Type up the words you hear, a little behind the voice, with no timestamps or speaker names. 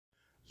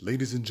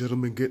Ladies and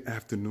gentlemen, good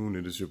afternoon.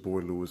 It is your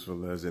boy Luis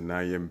Velez, and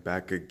I am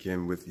back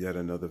again with yet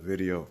another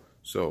video.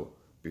 So,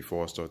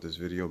 before I start this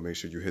video, make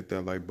sure you hit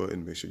that like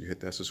button, make sure you hit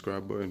that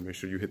subscribe button, make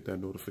sure you hit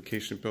that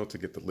notification bell to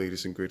get the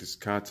latest and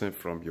greatest content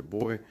from your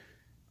boy.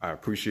 I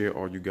appreciate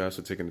all you guys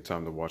for taking the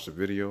time to watch the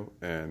video,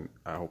 and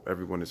I hope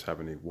everyone is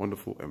having a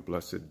wonderful and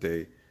blessed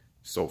day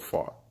so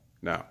far.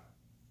 Now,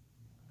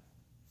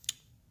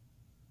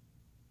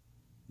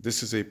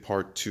 this is a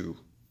part 2,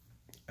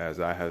 as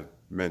I have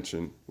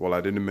mentioned. Well, I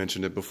didn't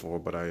mention it before,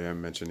 but I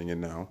am mentioning it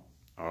now.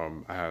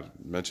 I had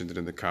mentioned it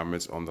in the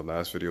comments on the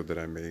last video that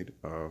I made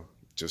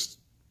just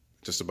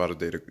about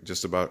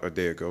a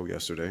day ago,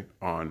 yesterday,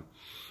 on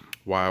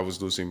why I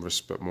was losing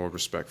more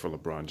respect for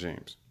LeBron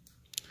James.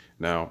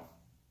 Now,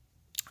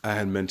 I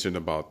had mentioned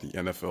about the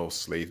NFL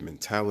slave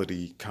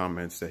mentality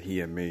comments that he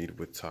had made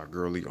with Todd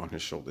Gurley on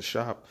his show, The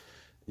Shop.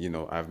 You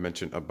know, I've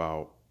mentioned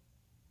about,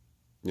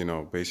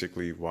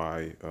 basically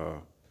why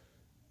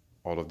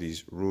all of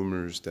these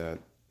rumors that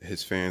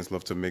his fans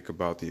love to make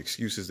about, the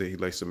excuses that he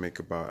likes to make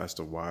about as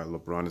to why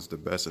LeBron is the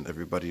best and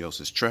everybody else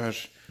is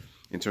trash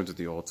in terms of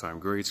the all-time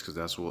greats, because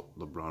that's what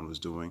LeBron was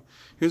doing.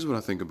 Here's what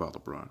I think about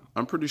LeBron.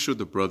 I'm pretty sure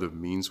the brother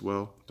means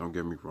well, don't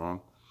get me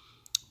wrong.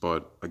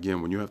 But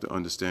again, what you have to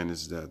understand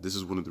is that this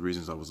is one of the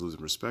reasons I was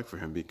losing respect for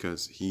him,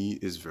 because he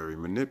is very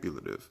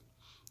manipulative.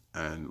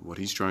 And what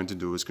he's trying to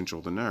do is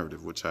control the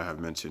narrative, which I have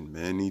mentioned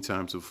many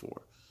times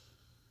before.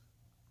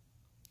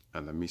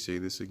 And let me say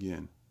this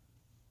again.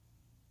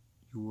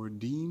 You are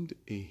deemed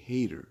a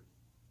hater.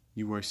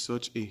 You are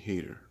such a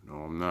hater. No,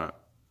 I'm not.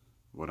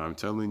 What I'm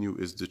telling you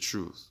is the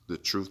truth. The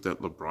truth that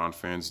LeBron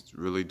fans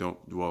really don't,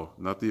 well,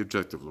 not the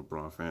objective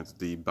LeBron fans,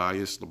 the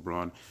biased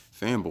LeBron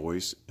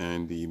fanboys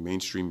and the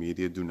mainstream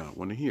media do not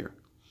want to hear.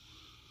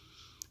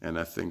 And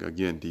I think,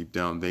 again, deep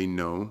down, they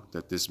know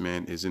that this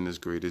man isn't as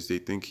great as they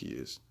think he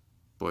is.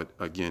 But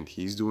again,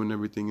 he's doing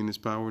everything in his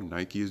power.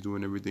 Nike is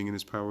doing everything in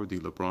his power. The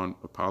LeBron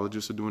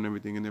apologists are doing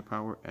everything in their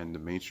power. And the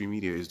mainstream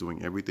media is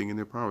doing everything in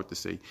their power to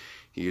say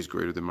he is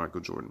greater than Michael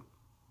Jordan.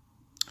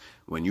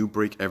 When you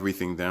break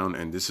everything down,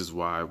 and this is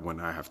why when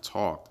I have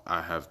talked,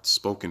 I have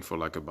spoken for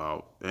like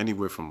about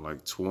anywhere from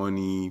like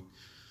 20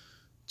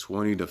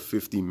 to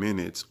 50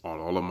 minutes on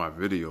all of my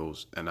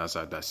videos. And as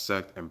I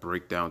dissect and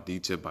break down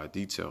detail by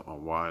detail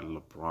on why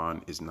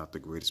LeBron is not the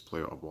greatest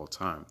player of all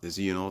time. Is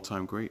he an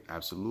all-time great?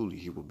 Absolutely.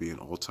 He will be an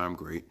all-time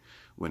great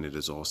when it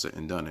is all said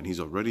and done. And he's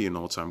already an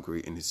all-time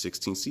great in his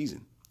 16th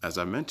season. As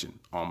I mentioned,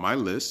 on my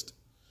list,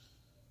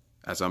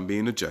 as I'm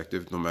being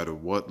objective, no matter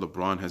what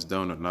LeBron has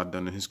done or not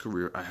done in his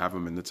career, I have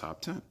him in the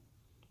top 10.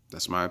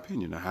 That's my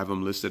opinion. I have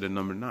him listed at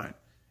number 9.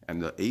 And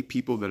the 8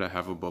 people that I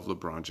have above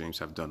LeBron James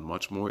have done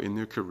much more in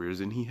their careers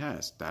than he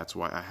has. That's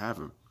why I have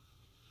him.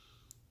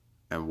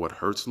 And what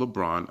hurts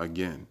LeBron,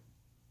 again,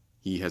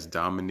 he has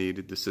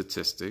dominated the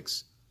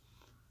statistics,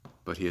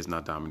 but he has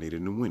not dominated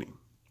in winning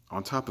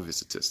on top of his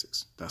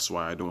statistics. That's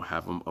why I don't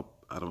have him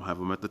up. I don't have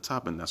him at the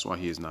top, and that's why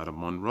he is not a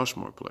Mount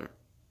Rushmore player.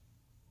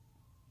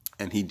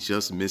 And he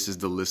just misses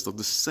the list of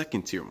the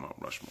second-tier Mount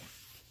Rushmore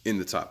in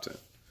the top 10.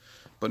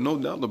 But no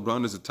doubt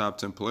LeBron is a top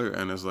 10 player,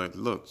 and it's like,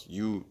 look,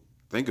 you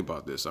think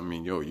about this. I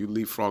mean, you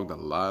leapfrogged a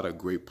lot of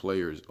great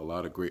players, a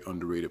lot of great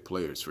underrated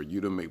players for you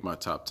to make my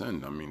top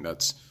 10. I mean,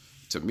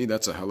 to me,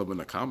 that's a hell of an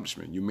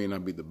accomplishment. You may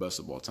not be the best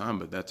of all time,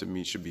 but that to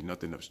me should be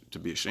nothing to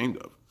be ashamed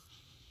of.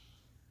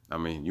 I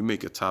mean, you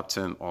make a top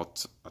 10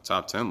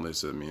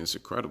 list. I mean, it's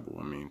incredible.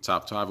 I mean,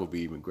 top 5 will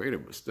be even greater,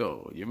 but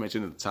still, you're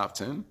mentioning the top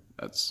 10.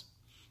 It's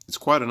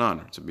quite an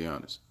honor, to be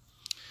honest.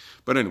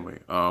 But anyway,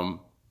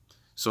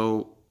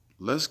 so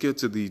let's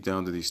get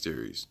down to these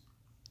theories.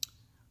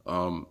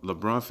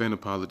 LeBron fan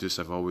apologists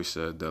have always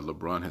said that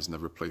LeBron has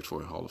never played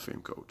for a Hall of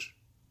Fame coach.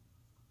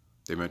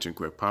 They mentioned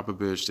Greg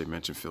Popovich. They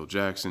mentioned Phil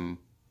Jackson.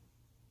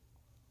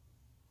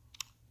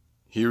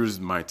 Here's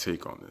my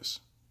take on this.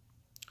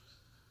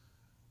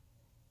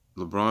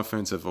 LeBron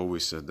fans have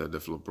always said that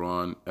if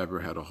LeBron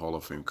ever had a Hall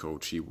of Fame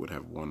coach, he would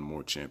have won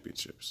more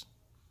championships.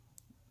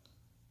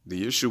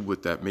 The issue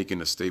with that,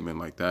 making a statement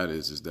like that,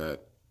 is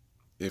that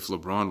if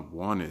LeBron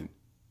wanted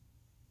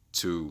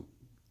to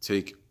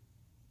take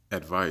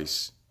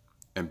advice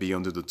and be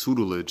under the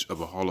tutelage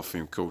of a Hall of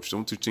Fame coach,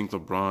 don't you think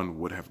LeBron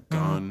would have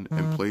gone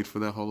and played for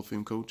that Hall of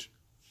Fame coach?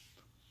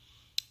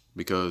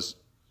 Because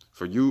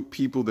for you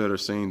people that are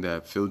saying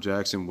that Phil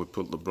Jackson would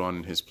put LeBron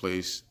in his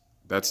place,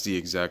 that's the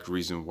exact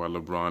reason why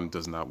LeBron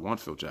does not want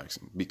Phil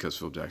Jackson, because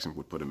Phil Jackson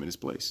would put him in his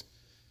place.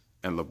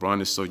 And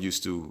LeBron is so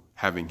used to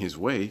having his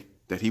way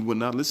that he would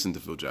not listen to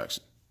Phil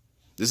Jackson.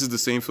 This is the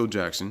same Phil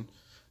Jackson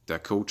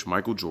that coached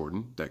Michael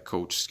Jordan, that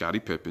coached Scottie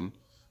Pippen,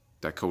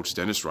 that coached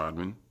Dennis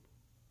Rodman.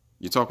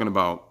 You're talking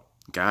about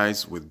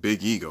guys with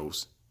big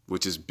egos,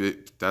 which is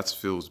that's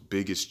Phil's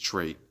biggest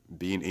trait,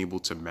 being able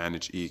to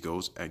manage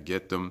egos and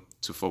get them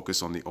to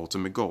focus on the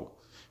ultimate goal,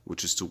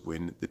 which is to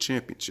win the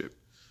championship.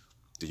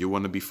 Do you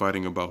want to be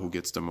fighting about who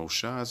gets the most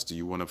shots? Do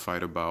you want to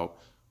fight about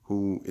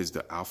who is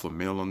the alpha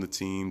male on the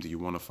team? Do you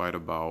want to fight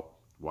about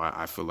why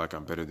I feel like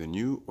I'm better than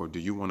you? Or do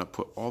you want to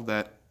put all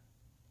that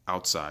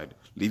outside,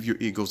 leave your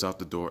egos out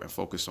the door, and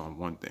focus on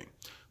one thing,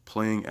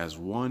 playing as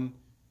one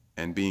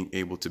and being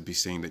able to be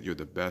saying that you're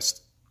the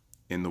best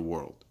in the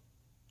world,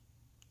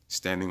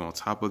 standing on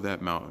top of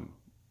that mountain,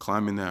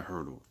 climbing that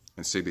hurdle,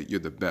 and say that you're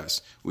the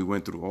best. We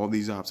went through all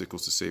these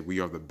obstacles to say we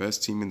are the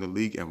best team in the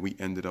league, and we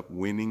ended up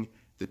winning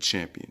the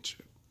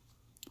championship.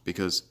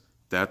 Because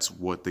that's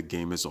what the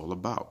game is all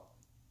about.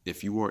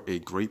 If you are a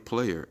great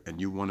player and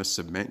you want to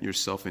cement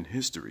yourself in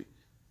history,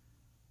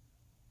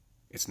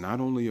 it's not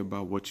only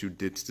about what you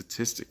did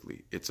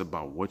statistically, it's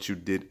about what you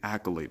did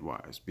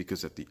accolade-wise.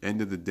 Because at the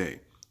end of the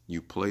day,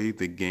 you play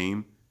the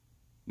game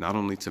not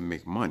only to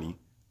make money,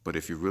 but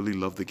if you really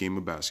love the game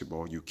of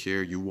basketball, you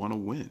care, you want to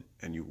win,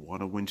 and you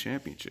want to win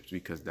championships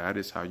because that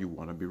is how you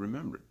want to be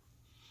remembered.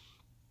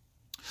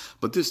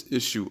 But this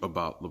issue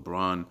about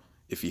LeBron,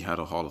 if he had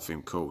a Hall of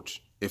Fame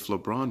coach, if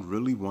LeBron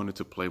really wanted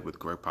to play with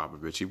Greg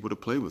Popovich, he would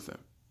have played with him.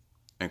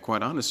 And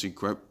quite honestly,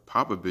 Greg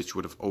Popovich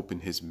would have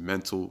opened his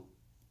mental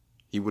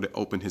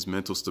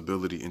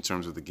stability in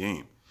terms of the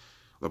game.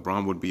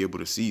 LeBron would be able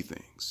to see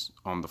things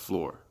on the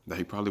floor that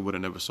he probably would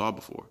have never saw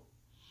before.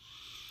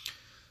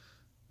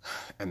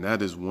 And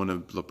that is one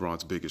of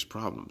LeBron's biggest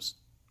problems.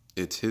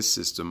 It's his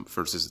system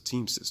versus a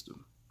team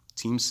system.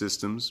 Team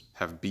systems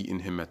have beaten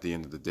him at the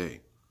end of the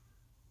day.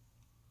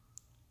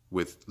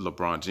 With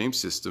LeBron James'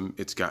 system,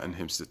 it's gotten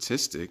him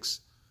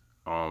statistics,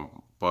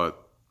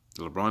 but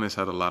LeBron has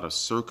had a lot of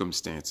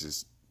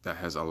circumstances that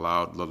has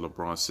allowed the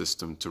LeBron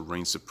system to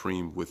reign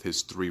supreme with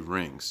his 3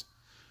 rings.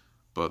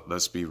 But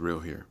let's be real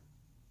here.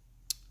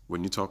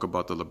 When you talk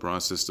about the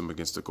LeBron system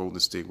against the Golden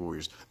State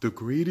Warriors, the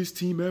greatest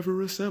team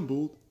ever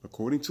assembled,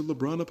 according to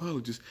LeBron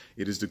apologists,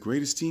 it is the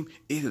greatest team.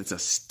 It is a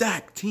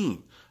stacked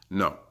team.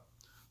 No,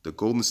 the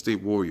Golden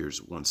State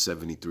Warriors won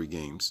 73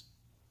 games.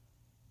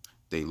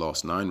 They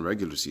lost 9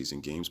 regular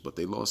season games, but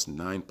they lost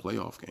 9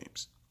 playoff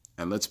games.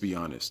 And let's be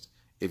honest,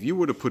 if you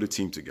were to put a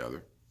team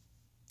together,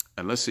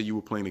 and let's say you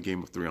were playing a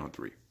game of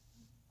 3-on-3,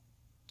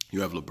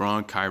 you have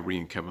LeBron, Kyrie,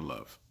 and Kevin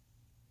Love.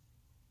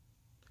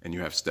 And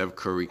you have Steph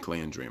Curry, Clay,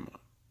 and Draymond.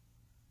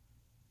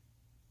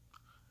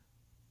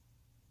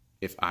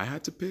 If I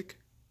had to pick,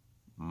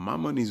 my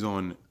money's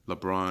on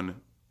LeBron,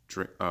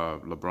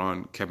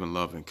 Kevin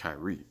Love, and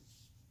Kyrie.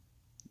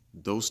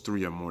 Those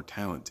 3 are more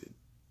talented.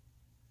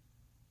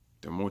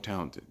 They're more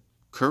talented.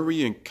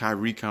 Curry and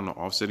Kyrie kind of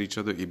offset each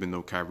other, even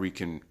though Kyrie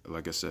can,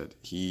 like I said,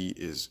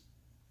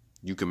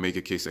 you can make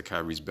a case that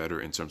Kyrie's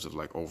better in terms of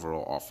like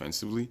overall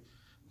offensively.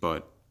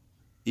 But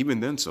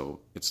even then,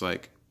 it's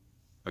like,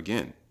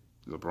 again,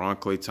 LeBron,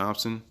 Klay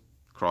Thompson,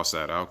 cross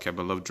that out.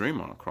 Kevin Love,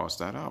 Draymond, cross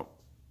that out.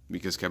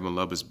 Because Kevin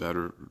Love is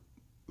better,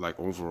 like,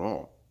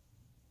 overall.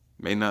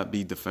 May not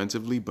be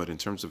defensively, but in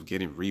terms of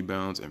getting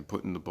rebounds and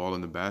putting the ball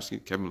in the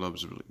basket, Kevin Love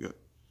is really good.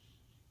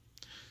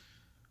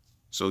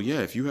 So, yeah,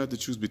 if you had to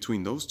choose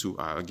between those two,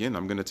 again,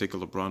 I'm going to take a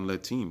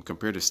LeBron-led team.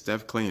 Compared to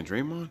Steph, Clay, and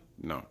Draymond?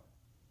 No.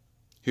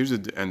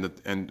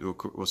 And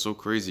what's so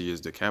crazy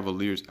is the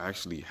Cavaliers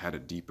actually had a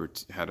deep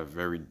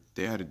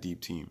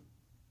team.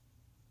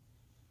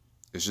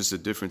 It's just the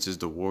difference is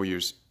the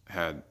Warriors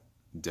had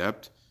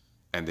depth,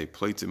 and they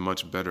played it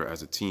much better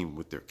as a team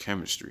with their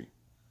chemistry.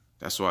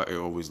 That's why it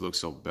always looks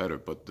so better.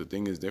 But the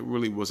thing is, there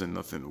really wasn't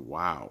nothing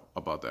wow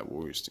about that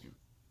Warriors team.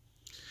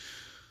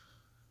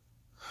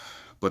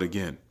 But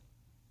again,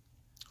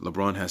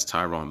 LeBron has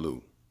Tyronn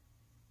Lue.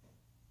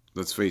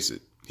 Let's face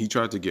it. He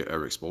tried to get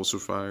Eric Spoelstra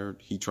fired.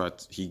 He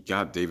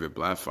got David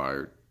Blatt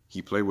fired.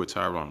 He played with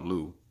Tyronn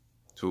Lue,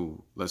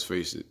 who, let's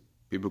face it,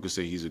 people could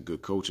say he's a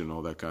good coach and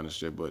all that kind of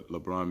shit, but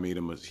LeBron made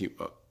him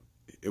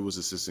it was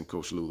assistant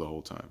coach Lue the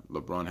whole time.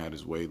 LeBron had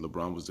his way.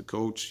 LeBron was the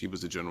coach. He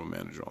was the general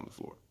manager on the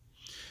floor.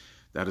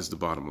 That is the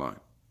bottom line.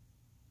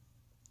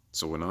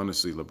 So when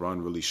honestly,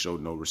 LeBron really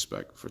showed no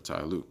respect for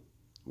Ty Lue.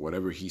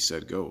 Whatever he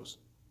said goes.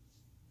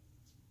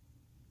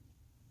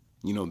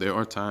 You know, there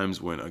are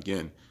times when,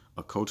 again,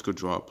 a coach could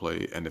draw a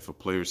play, and if a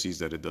player sees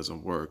that it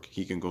doesn't work,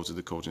 he can go to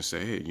the coach and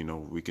say, hey, you know,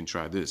 we can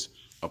try this.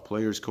 A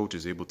player's coach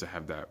is able to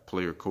have that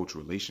player-coach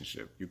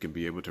relationship. You can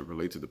be able to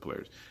relate to the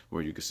players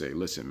where you can say,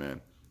 listen,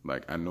 man,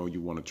 like, I know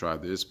you want to try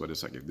this, but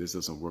it's like, if this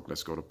doesn't work,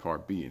 let's go to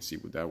part B and see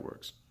what that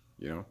works.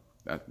 You know,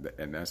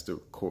 and that's the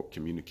core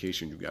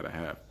communication you got to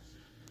have.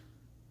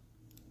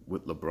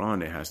 With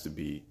LeBron, it has to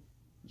be,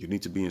 you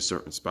need to be in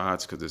certain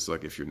spots because it's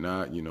like, if you're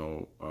not,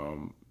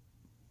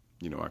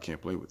 I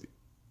can't play with you.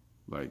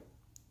 Like,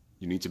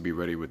 you need to be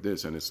ready with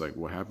this. And it's like,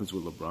 what happens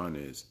with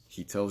LeBron is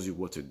he tells you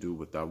what to do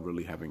without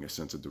really having a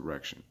sense of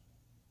direction.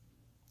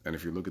 And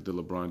if you look at the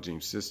LeBron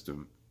James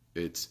system,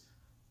 it's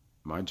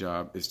my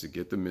job is to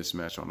get the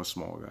mismatch on a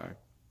small guy.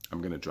 I'm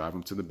going to drive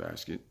him to the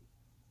basket.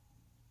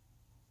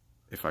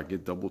 If I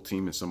get double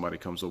teamed and somebody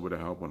comes over to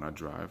help when I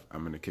drive,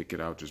 I'm going to kick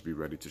it out, just be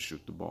ready to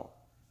shoot the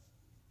ball.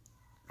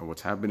 And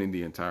what's happening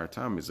the entire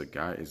time is a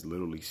guy is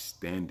literally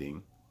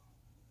standing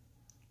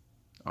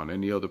on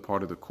any other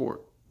part of the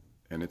court.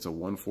 And it's a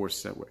 1-4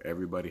 set where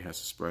everybody has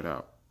to spread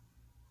out.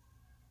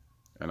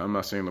 And I'm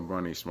not saying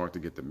LeBron ain't smart to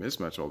get the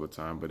mismatch all the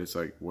time, but it's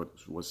like what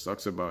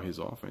sucks about his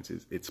offense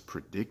is it's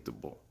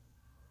predictable.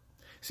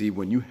 See,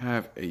 when you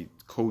have a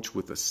coach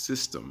with a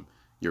system,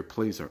 your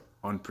plays are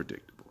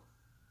unpredictable.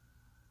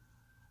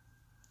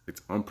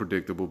 It's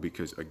unpredictable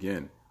because,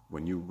 again,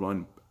 when you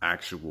run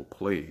actual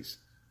plays,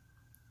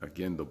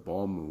 again, the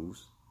ball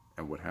moves,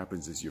 and what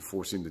happens is you're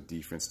forcing the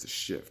defense to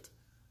shift.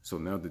 So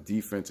now the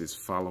defense is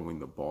following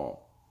the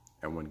ball.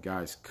 And when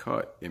guys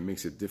cut, it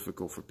makes it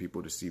difficult for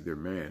people to see their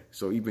man.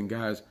 So even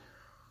guys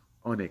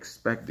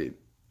unexpected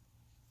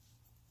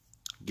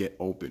get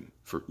open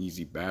for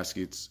easy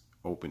baskets,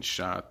 open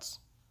shots.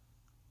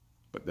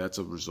 But that's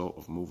a result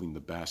of moving the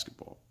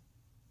basketball.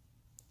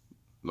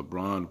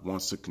 LeBron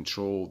wants to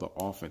control the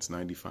offense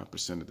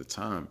 95% of the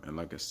time. And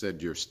like I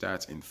said, your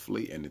stats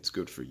inflate and it's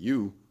good for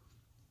you.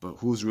 But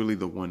who's really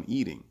the one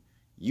eating?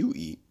 You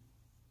eat.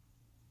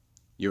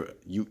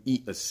 You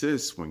eat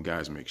assists when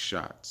guys make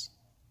shots.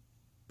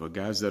 But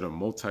guys that are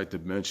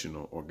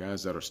multi-dimensional or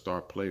guys that are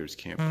star players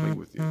can't play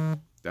with you.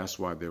 That's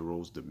why their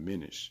roles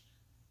diminish.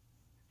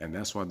 And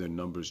that's why their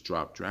numbers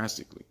drop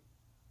drastically.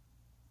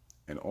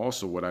 And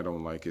also what I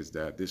don't like is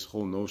that this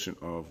whole notion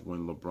of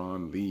when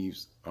LeBron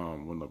leaves,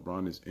 when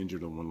LeBron is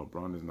injured or when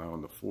LeBron is not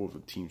on the floor, the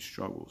team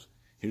struggles.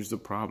 Here's the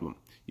problem.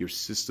 Your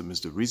system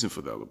is the reason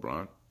for that,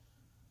 LeBron.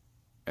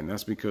 And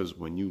that's because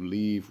when you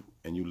leave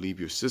and you leave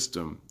your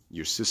system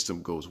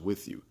goes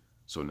with you.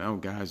 So now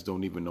guys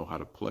don't even know how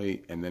to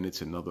play, and then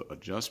it's another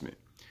adjustment.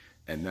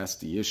 And that's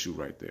the issue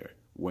right there.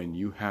 When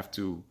you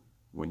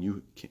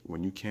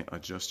can't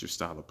adjust your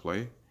style of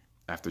play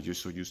after you're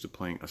so used to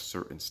playing a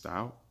certain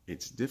style,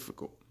 it's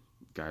difficult.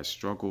 Guys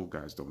struggle,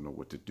 guys don't know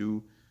what to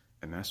do,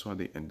 and that's why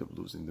they end up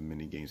losing the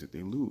many games that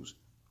they lose.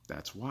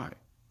 That's why.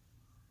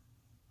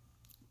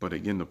 But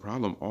again, the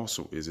problem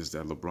also is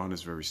that LeBron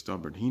is very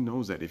stubborn. He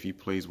knows that if he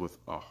plays with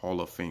a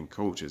Hall of Fame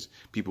coach, as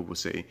people would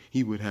say,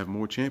 he would have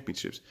more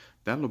championships.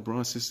 That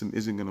LeBron system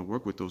isn't going to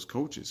work with those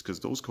coaches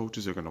because those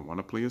coaches are going to want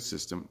to play a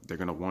system. They're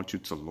going to want you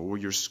to lower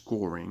your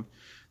scoring.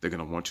 They're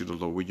going to want you to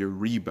lower your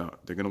rebound.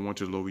 They're going to want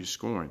you to lower your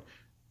scoring.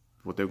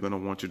 What they're going to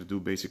want you to do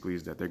basically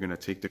is that they're going to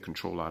take the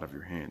control out of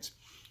your hands.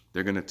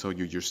 They're going to tell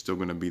you you're still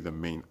going to be the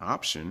main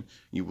option.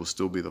 You will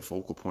still be the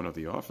focal point of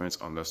the offense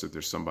unless if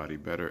there's somebody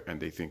better and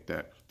they think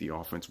that the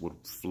offense would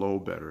flow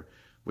better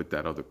with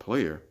that other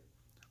player.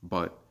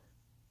 But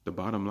the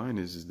bottom line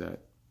is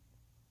that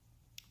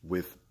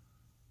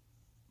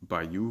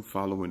by you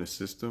following a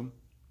system,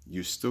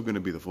 you're still going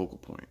to be the focal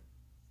point,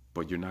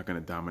 but you're not going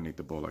to dominate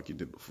the ball like you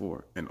did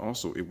before. And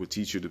also, it would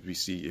teach you to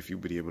see if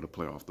you'd be able to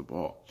play off the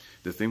ball.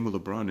 The thing with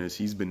LeBron is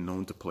he's been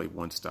known to play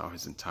one style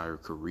his entire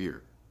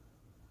career.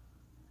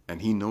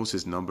 And he knows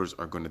his numbers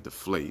are going to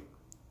deflate,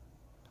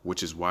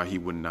 which is why he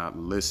would not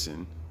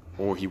listen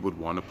or he would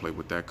want to play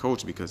with that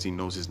coach because he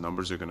knows his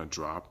numbers are going to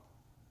drop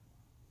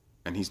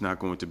and he's not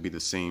going to be the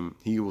same.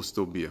 He will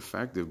still be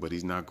effective, but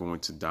he's not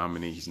going to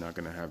dominate. He's not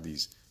going to have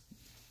these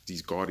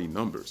gaudy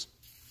numbers.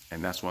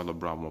 And that's why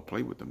LeBron won't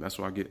play with them. That's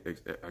why I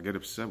get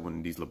upset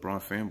when these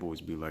LeBron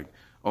fanboys be like,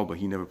 oh, but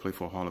he never played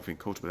for a Hall of Fame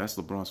coach. But that's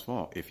LeBron's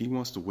fault. If he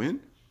wants to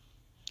win,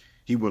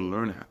 he would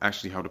learn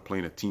actually how to play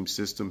in a team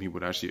system. He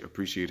would actually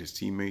appreciate his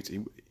teammates.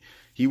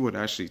 He would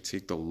actually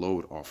take the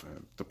load off of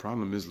him. The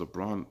problem is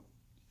LeBron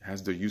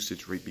has the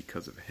usage rate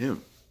because of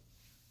him.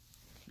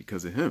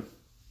 Because of him.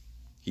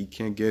 He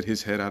can't get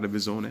his head out of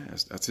his own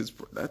ass.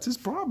 That's his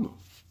problem.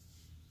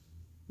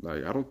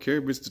 Like, I don't care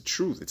if it's the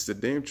truth. It's the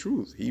damn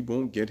truth. He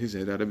won't get his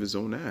head out of his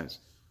own ass.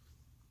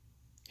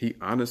 He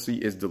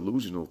honestly is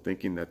delusional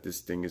thinking that this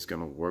thing is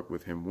going to work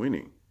with him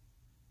winning.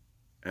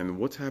 And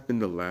what's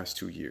happened the last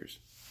 2 years?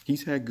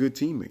 He's had good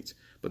teammates,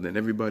 but then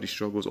everybody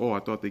struggles. Oh,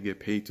 I thought they get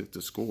paid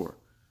to score.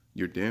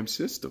 Your damn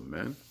system,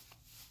 man.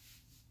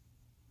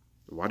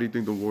 Why do you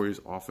think the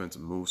Warriors' offense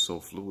moves so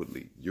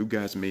fluidly? You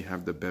guys may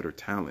have the better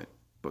talent,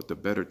 but the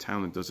better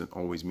talent doesn't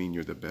always mean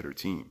you're the better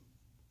team.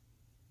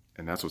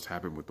 And that's what's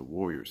happened with the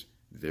Warriors.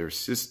 Their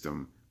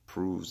system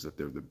proves that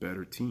they're the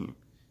better team.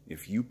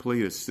 If you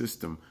play a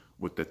system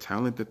with the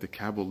talent that the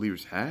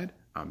Cavaliers had,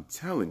 I'm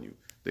telling you,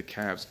 the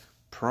Cavs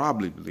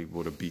probably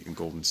would have beaten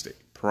Golden State.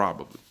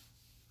 Probably.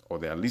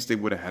 Or at least they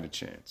would have had a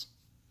chance.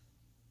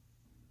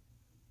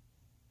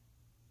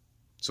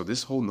 So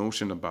this whole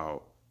notion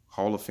about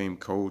Hall of Fame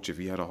coach, if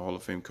he had a Hall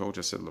of Fame coach,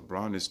 I said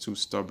LeBron is too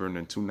stubborn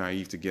and too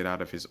naive to get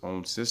out of his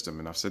own system.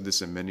 And I've said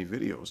this in many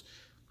videos.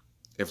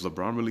 If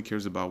LeBron really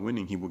cares about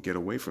winning, he will get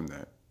away from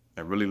that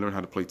and really learn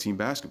how to play team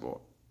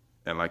basketball.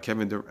 And like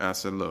Kevin Durant, I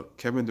said, look,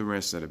 Kevin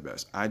Durant said it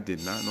best. I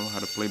did not know how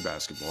to play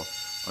basketball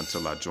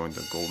until I joined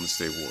the Golden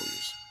State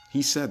Warriors.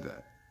 He said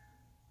that.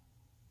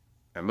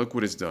 And look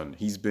what it's done.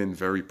 He's been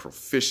very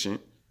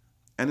proficient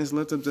and has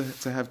led them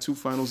to have 2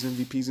 finals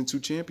MVPs and 2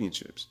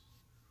 championships.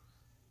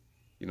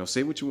 You know,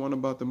 say what you want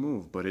about the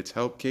move, but it's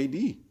helped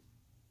KD.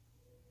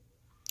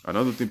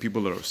 Another thing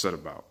people are upset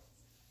about.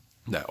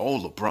 That, oh,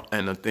 LeBron,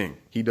 and the thing,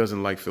 he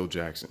doesn't like Phil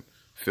Jackson.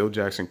 Phil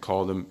Jackson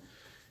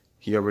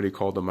he already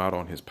called him out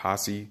on his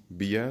posse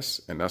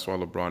BS, and that's why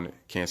LeBron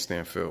can't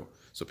stand Phil.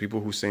 So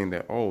people who saying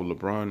that, oh,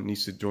 LeBron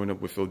needs to join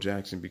up with Phil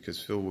Jackson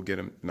because Phil will get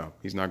him. No,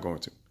 he's not going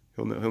to.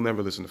 He'll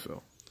never listen to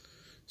Phil.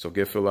 So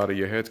get Phil out of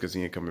your heads because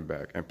he ain't coming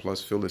back. And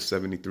plus, Phil is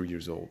 73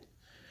 years old.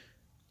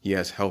 He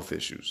has health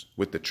issues.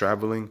 With the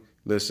traveling,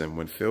 Listen,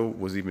 when Phil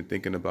was even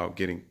thinking about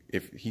getting,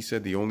 if he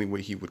said the only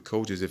way he would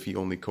coach is if he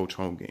only coached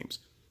home games.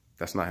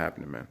 That's not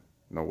happening, man.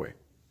 No way.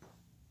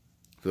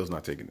 Phil's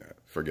not taking that.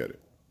 Forget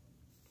it.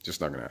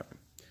 Just not going to happen.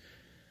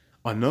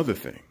 Another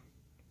thing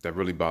that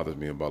really bothers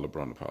me about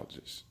LeBron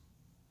apologists,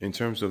 in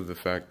terms of the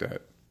fact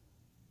that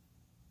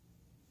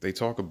they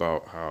talk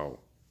about how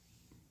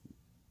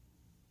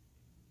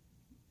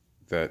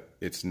that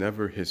it's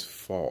never his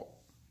fault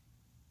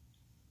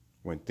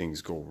when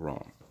things go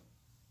wrong.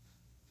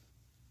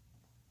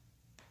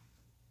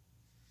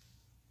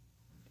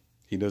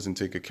 He doesn't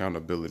take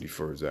accountability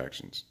for his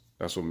actions.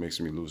 That's what makes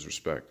me lose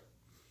respect.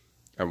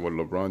 And what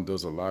LeBron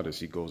does a lot is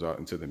he goes out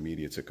into the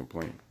media to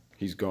complain.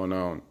 He's gone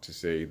out to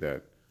say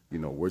that,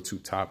 we're too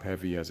top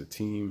heavy as a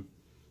team.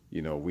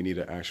 We need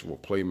an actual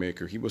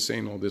playmaker. He was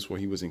saying all this while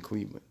he was in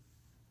Cleveland.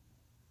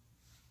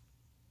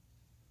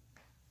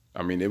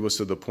 I mean, it was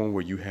to the point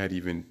where you had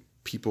even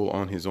people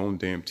on his own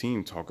damn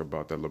team talk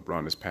about that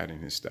LeBron is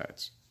padding his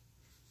stats.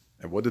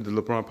 And what did the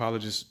LeBron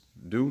apologists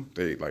do?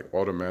 They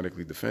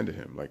automatically defended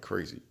him like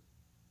crazy.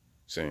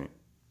 Saying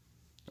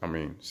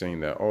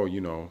that,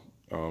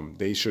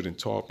 they shouldn't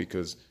talk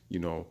because,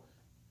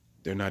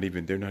 they're not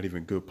even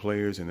good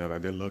players, and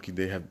they're lucky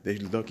they're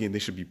lucky and they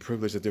should be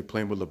privileged that they're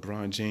playing with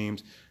LeBron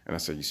James. And I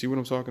said, you see what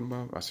I'm talking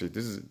about? I said,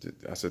 this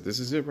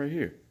is it right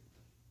here.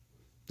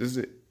 This is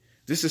it.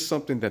 This is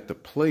something that the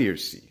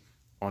players see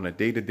on a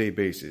day-to-day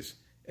basis,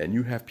 and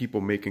you have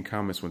people making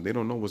comments when they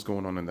don't know what's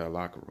going on in that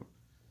locker room.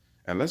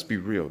 And let's be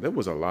real, there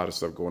was a lot of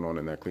stuff going on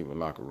in that Cleveland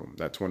locker room,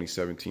 that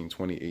 2017,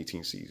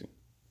 2018 season.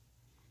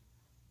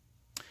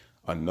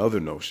 Another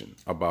notion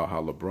about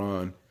how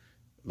LeBron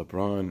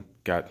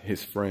got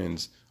his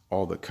friends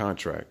all the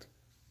contract.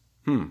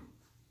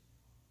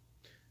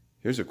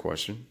 Here's a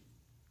question.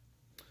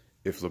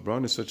 If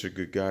LeBron is such a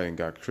good guy and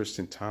got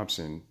Tristan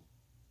Thompson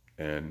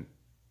and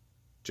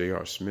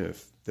J.R.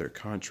 Smith their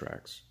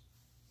contracts,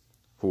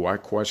 who I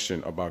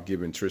question about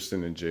giving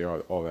Tristan and J.R.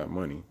 all that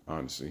money,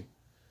 honestly.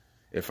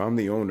 If I'm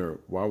the owner,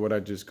 why would I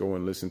just go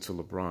and listen to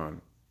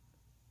LeBron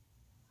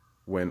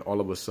when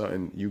all of a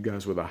sudden you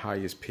guys were the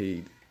highest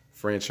paid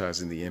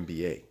franchise in the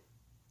NBA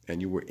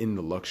and you were in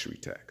the luxury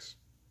tax?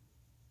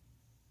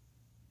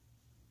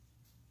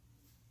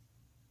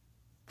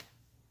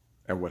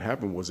 And what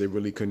happened was they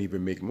really couldn't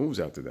even make moves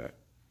after that.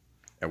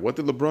 And what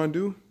did LeBron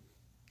do?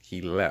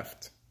 He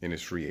left in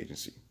his free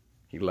agency.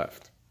 He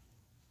left.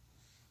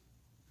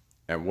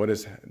 And what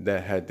has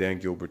that had Dan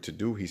Gilbert to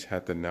do? He's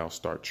had to now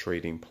start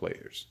trading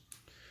players.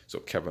 So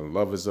Kevin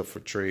Love is up for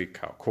trade.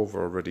 Kyle Korver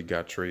already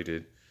got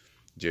traded.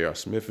 J.R.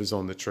 Smith is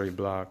on the trade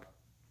block.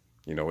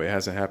 It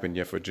hasn't happened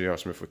yet for J.R.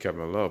 Smith or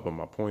Kevin Love. But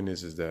my point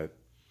is that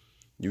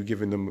you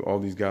giving them all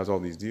these guys all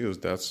these deals,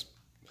 that's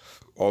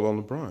all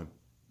on LeBron.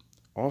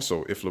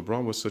 Also, if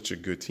LeBron was such a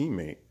good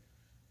teammate,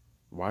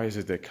 why is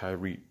it that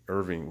Kyrie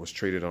Irving was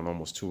traded on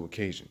almost 2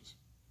 occasions?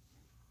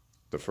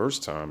 The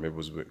first time it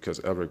was because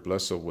Eric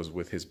Bledsoe was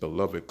with his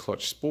beloved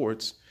Clutch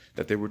Sports,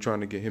 that they were trying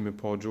to get him and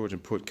Paul George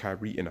and put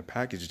Kyrie in a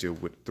package deal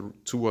with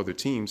 2 other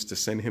teams to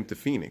send him to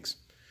Phoenix.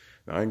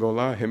 Now, I ain't gonna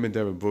lie, him and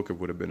Devin Booker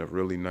would have been a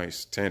really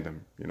nice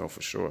tandem,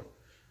 for sure.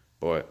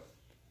 But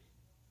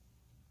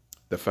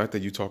the fact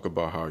that you talk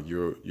about how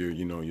you're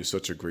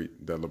such a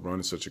great, that LeBron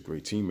is such a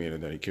great teammate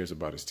and that he cares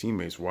about his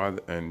teammates,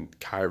 and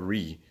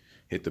Kyrie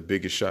hit the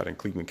biggest shot in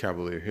Cleveland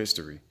Cavalier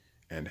history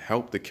and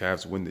helped the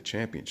Cavs win the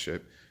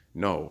championship.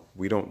 No,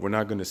 we're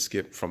not going to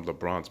skip from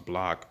LeBron's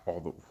block,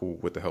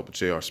 with the help of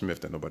J.R.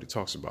 Smith that nobody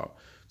talks about,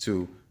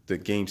 to the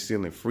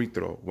game-stealing free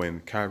throw when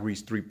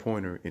Kyrie's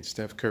three-pointer in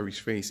Steph Curry's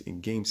face in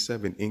Game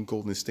 7 in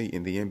Golden State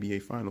in the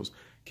NBA Finals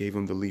gave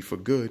him the lead for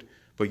good.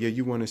 But yeah,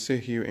 you want to sit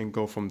here and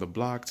go from the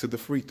block to the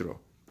free throw.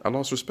 I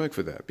lost respect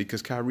for that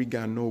because Kyrie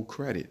got no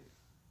credit.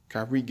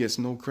 Kyrie gets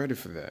no credit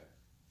for that.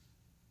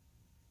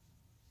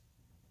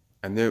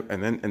 And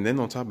then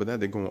on top of that,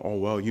 they're going, oh,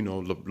 well,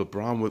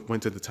 LeBron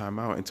went to the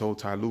timeout and told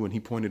Ty Lue and he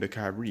pointed at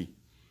Kyrie.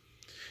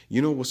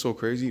 You know what's so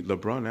crazy?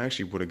 LeBron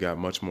actually would have got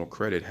much more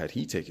credit had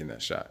he taken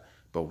that shot.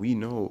 But we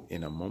know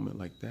in a moment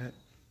like that,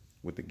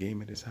 with the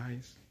game at its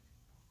highest,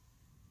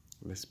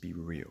 let's be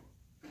real.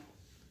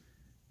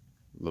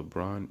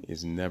 LeBron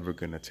is never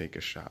going to take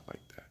a shot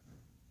like that.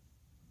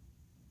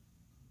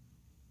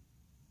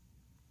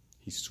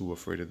 He's too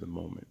afraid of the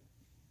moment.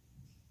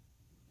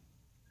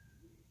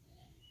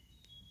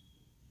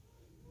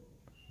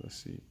 Let's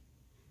see.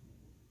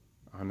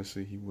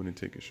 Honestly, he wouldn't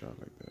take a shot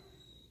like that.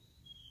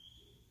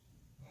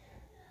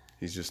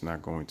 He's just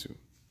not going to.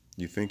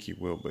 You think he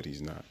will, but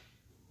he's not.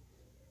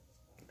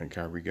 And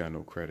Kyrie got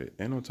no credit.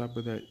 And on top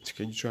of that,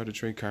 can you try to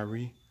trade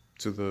Kyrie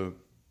to the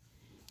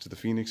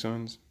Phoenix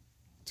Suns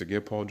to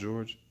get Paul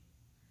George?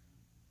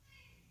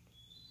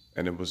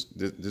 And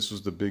this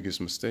was the biggest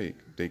mistake.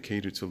 They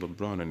catered to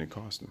LeBron and it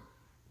cost them.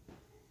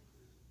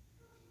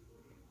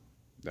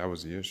 That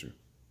was the issue.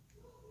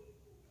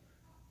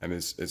 And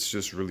it's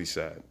just really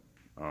sad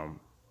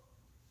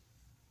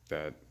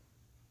that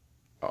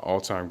an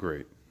all-time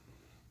great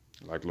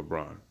like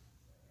LeBron,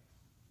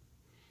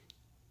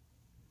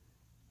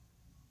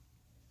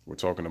 we're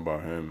talking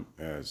about him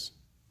as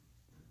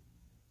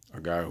A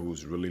guy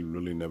who's really,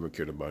 really never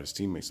cared about his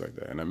teammates like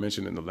that. And I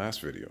mentioned in the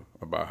last video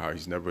about how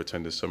he's never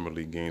attended summer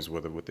league games,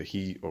 whether with the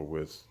Heat or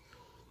with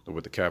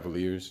the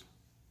Cavaliers.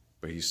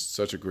 But he's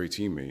such a great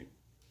teammate.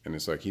 And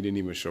it's like he didn't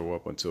even show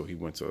up until he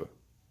went to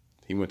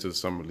the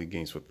summer league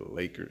games with the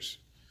Lakers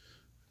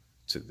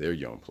to their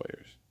young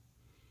players.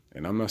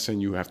 And I'm not saying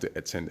you have to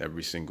attend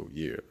every single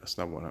year. That's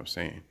not what I'm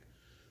saying.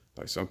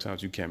 Like,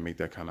 sometimes you can't make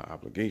that kind of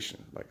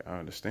obligation. Like, I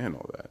understand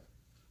all that.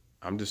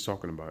 I'm just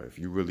talking about if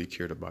you really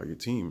cared about your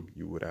team,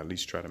 you would at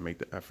least try to make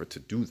the effort to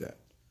do that.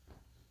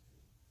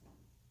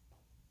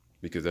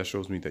 Because that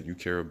shows me that you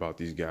care about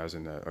these guys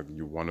and that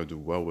you want to do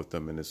well with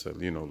them. And it's,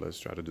 let's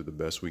try to do the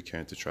best we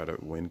can to try to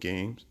win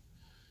games.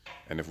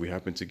 And if we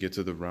happen to get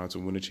to the round to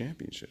win a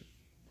championship.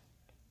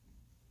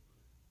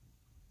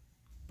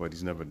 But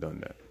he's never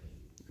done that.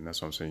 And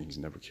that's what I'm saying. He's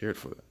never cared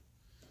for that.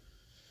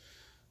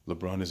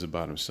 LeBron is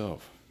about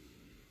himself.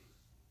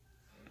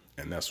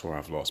 And that's where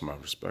I've lost my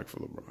respect for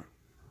LeBron.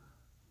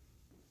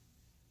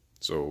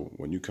 So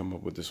when you come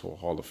up with this whole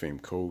Hall of Fame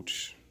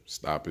coach,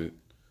 stop it.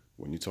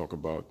 When you talk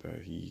about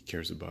that he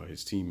cares about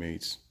his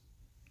teammates,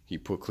 he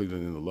put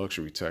Cleveland in the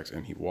luxury tax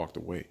and he walked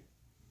away.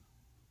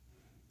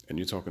 And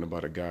you're talking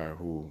about a guy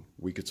who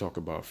we could talk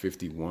about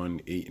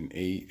 51,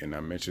 8-8, and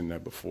I mentioned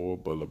that before,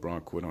 but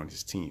LeBron quit on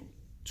his team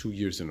 2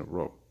 years in a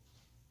row.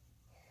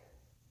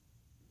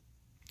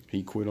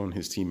 He quit on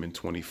his team in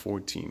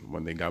 2014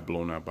 when they got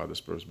blown out by the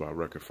Spurs by a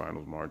record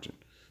finals margin.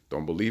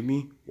 Don't believe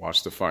me?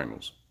 Watch the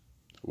finals.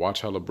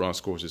 Watch how LeBron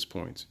scores his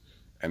points.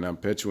 And I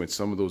bet you in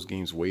some of those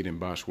games, Wade and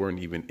Bosh weren't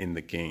even in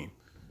the game.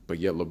 But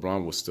yet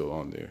LeBron was still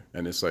on there.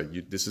 And it's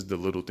like, this is the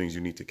little things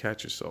you need to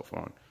catch yourself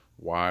on.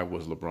 Why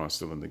was LeBron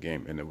still in the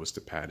game? And it was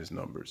to pad his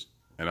numbers.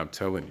 And I'm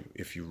telling you,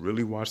 if you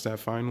really watch that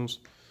finals,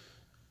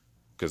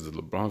 because the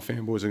LeBron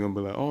fanboys are going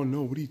to be like, oh,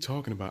 no, what are you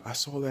talking about? I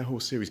saw that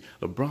whole series.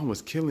 LeBron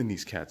was killing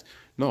these cats.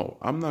 No,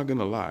 I'm not going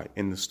to lie.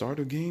 In the start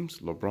of games,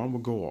 LeBron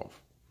would go off.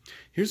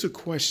 Here's a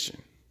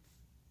question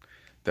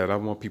that I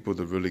want people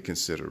to really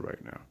consider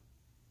right now.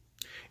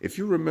 If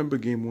you remember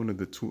game 1 of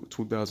the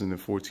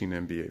 2014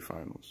 NBA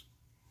Finals,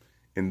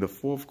 in the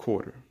fourth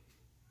quarter,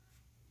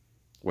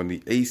 when the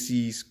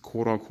ACs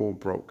quote-unquote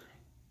broke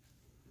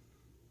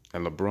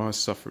and LeBron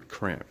suffered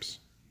cramps,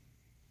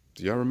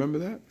 do y'all remember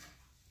that?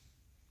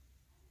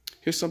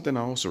 Here's something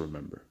I also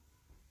remember.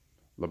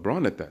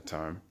 LeBron at that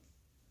time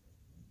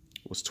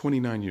was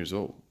 29 years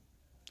old.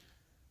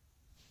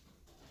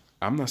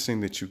 I'm not saying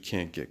that you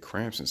can't get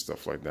cramps and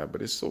stuff like that,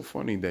 but it's so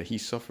funny that he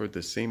suffered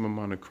the same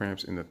amount of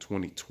cramps in the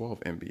 2012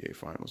 NBA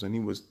Finals, and he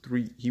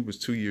was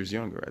 2 years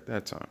younger at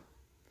that time.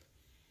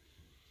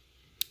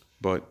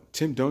 But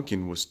Tim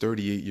Duncan was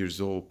 38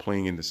 years old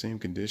playing in the same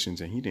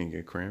conditions, and he didn't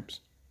get cramps.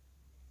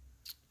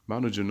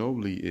 Manu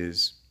Ginobili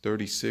is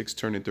 36,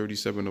 turning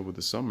 37 over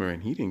the summer,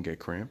 and he didn't get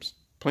cramps,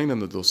 playing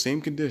under those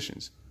same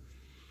conditions.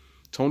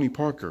 Tony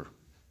Parker,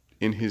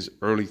 in his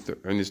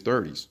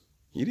 30s,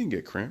 he didn't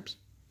get cramps.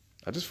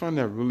 I just find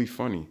that really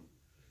funny.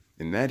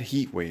 In that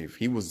heat wave,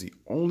 he was the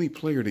only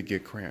player to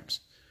get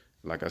cramps.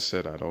 Like I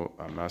said,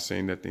 I'm not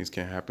saying that things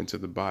can't happen to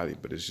the body,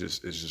 but it's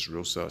just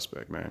real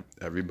suspect, man.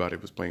 Everybody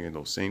was playing in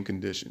those same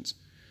conditions.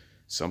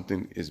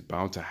 Something is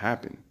bound to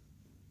happen.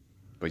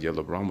 But yeah,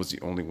 LeBron was the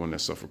only one that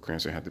suffered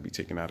cramps and had to be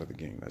taken out of the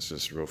game. That's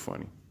just real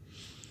funny.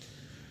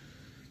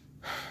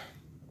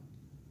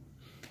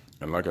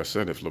 And like I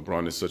said, if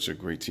LeBron is such a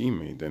great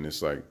teammate, then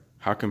it's like,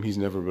 how come he's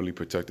never really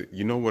protected?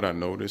 You know what I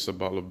noticed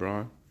about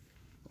LeBron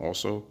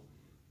also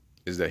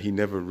is that he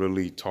never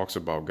really talks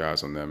about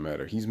guys on that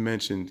matter. He's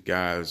mentioned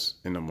guys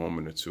in a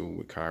moment or two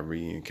with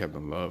Kyrie and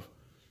Kevin Love.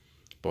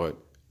 But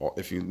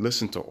if you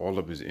listen to all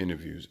of his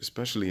interviews,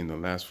 especially in the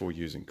last 4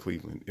 years in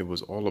Cleveland, it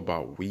was all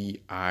about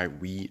we, I.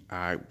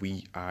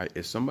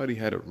 If somebody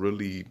had a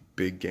really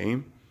big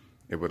game,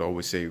 it would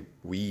always say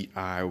we,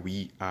 I.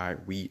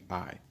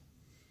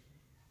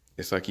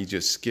 It's like he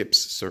just skips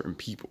certain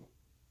people.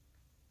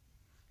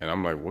 And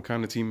I'm like, what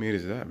kind of teammate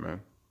is that,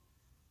 man?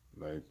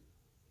 Like,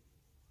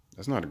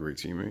 that's not a great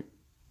teammate.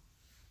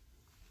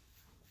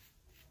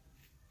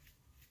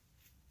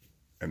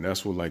 And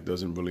that's what, like,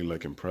 doesn't really,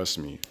 like, impress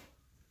me,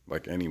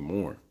 like,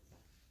 anymore.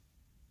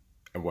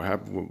 And what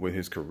happened with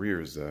his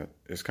career is that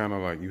it's kind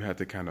of like you had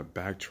to kind of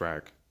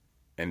backtrack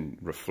and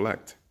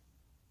reflect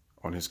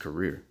on his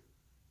career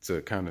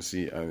to kind of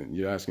see.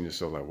 You're asking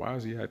yourself, like, why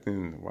is he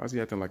acting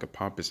like a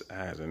pompous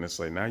ass? And it's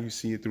like, now you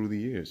see it through the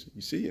years.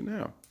 You see it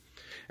now.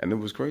 And it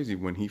was crazy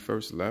when he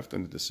first left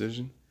in the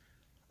decision.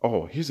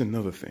 Oh, here's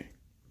another thing.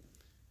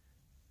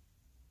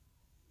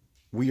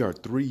 We are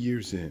 3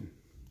 years in,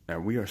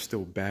 and we are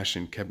still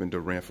bashing Kevin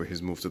Durant for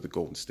his move to the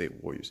Golden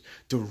State Warriors.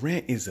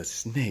 Durant is a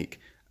snake.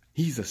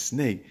 He's a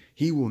snake.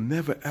 He will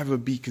never, ever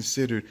be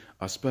considered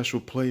a special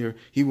player.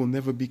 He will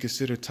never be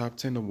considered top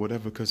 10 or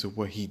whatever because of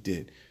what he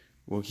did.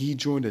 Well, he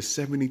joined a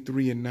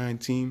 73-9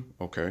 team.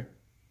 Okay.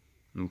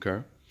 I'm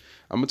going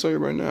to tell you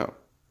right now,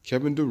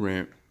 Kevin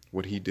Durant,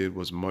 what he did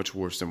was much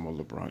worse than what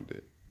LeBron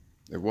did.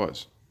 It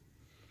was.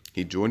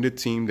 He joined a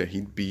team that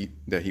he beat,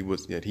 that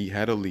he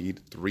had a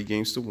lead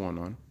 3-1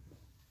 on.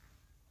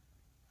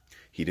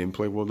 He didn't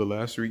play well the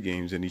last 3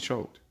 games and he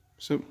choked.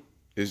 So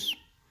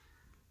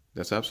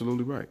that's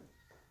absolutely right.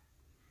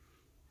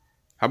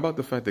 How about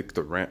the fact that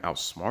Durant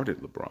outsmarted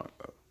LeBron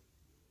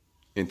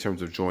in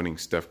terms of joining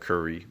Steph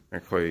Curry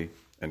and Clay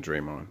and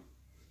Draymond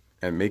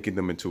and making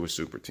them into a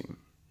super team?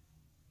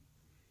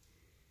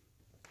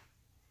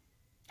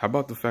 How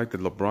about the fact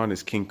that LeBron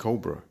is King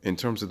Cobra in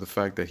terms of the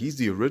fact that he's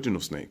the original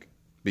snake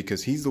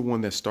because he's the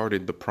one that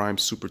started the prime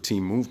super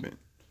team movement.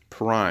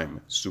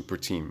 Prime super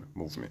team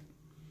movement.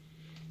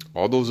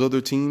 All those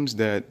other teams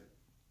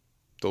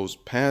those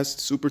past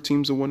super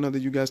teams and whatnot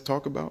that you guys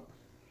talk about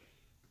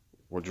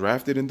were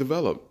drafted and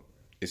developed.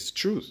 It's the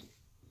truth.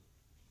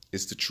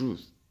 It's the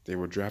truth. They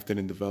were drafted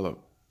and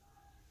developed.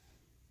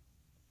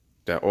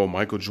 That,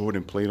 Michael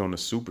Jordan played on a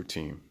super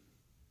team.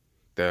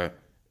 And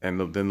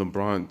then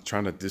LeBron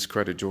trying to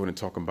discredit Jordan,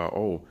 talking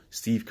about,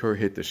 Steve Kerr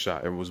hit the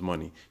shot. It was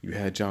money. You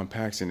had John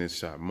Paxson hit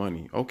shot.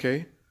 Money.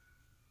 Okay.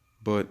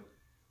 But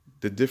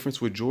the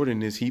difference with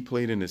Jordan is he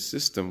played in a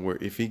system where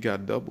if he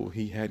got double,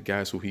 he had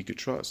guys who he could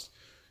trust.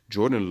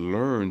 Jordan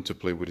learned to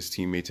play with his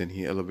teammates and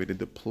he elevated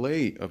the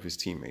play of his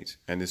teammates.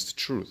 And it's the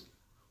truth.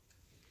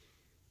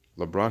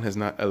 LeBron has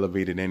not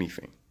elevated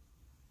anything.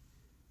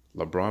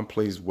 LeBron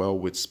plays well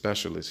with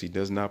specialists. He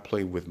does not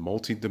play with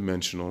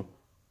multi-dimensional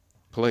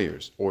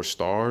players or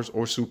stars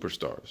or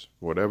superstars,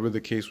 whatever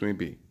the case may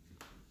be.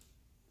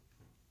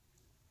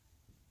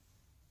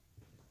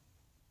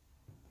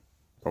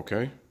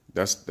 Okay?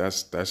 That's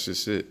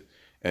just it.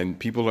 And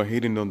people are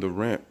hating on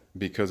Durant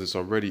because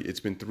it's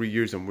been 3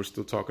 years and we're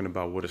still talking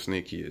about what a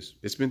snake he is.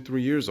 It's been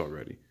 3 years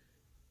already.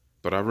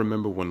 But I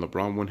remember when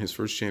LeBron won his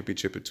first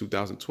championship in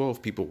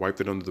 2012, people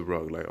wiped it under the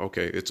rug. Like,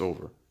 okay, it's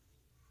over.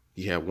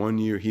 He had 1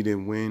 year, he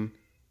didn't win.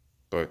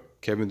 But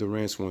Kevin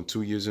Durant's won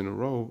 2 years in a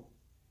row.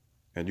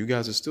 And you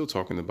guys are still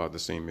talking about the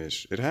same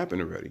ish. It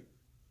happened already.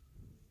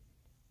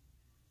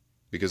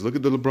 Because look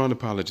at the LeBron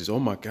apologies. Oh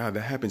my God,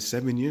 that happened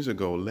 7 years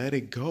ago. Let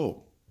it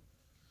go.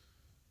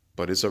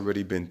 But it's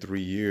already been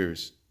 3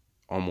 years,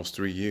 almost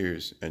 3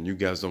 years, and you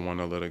guys don't want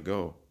to let it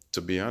go.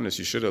 To be honest,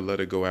 you should have let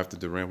it go after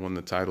Durant won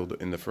the title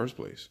in the first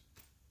place.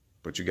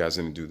 But you guys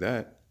didn't do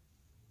that.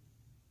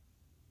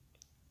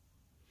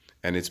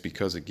 And it's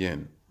because,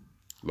 again,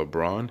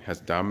 LeBron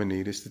has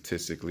dominated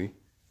statistically,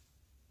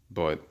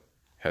 but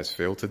has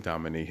failed to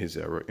dominate his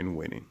era in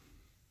winning.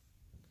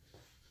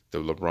 The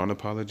LeBron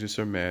apologists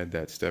are mad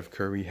that Steph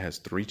Curry has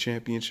 3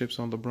 championships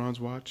on LeBron's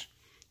watch.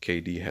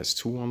 KD has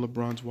 2 on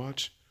LeBron's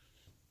watch.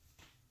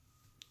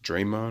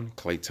 Draymond,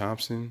 Klay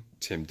Thompson,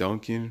 Tim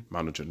Duncan,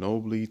 Manu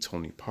Ginobili,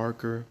 Tony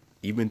Parker,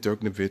 even Dirk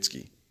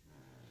Nowitzki.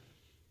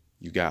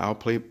 You got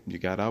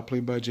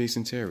outplayed by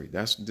Jason Terry.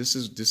 This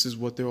is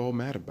what they're all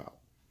mad about.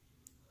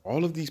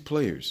 All of these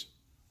players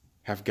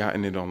have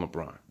gotten it on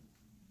LeBron.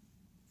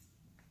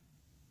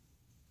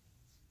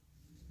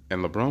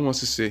 And LeBron wants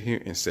to sit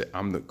here and say,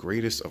 I'm the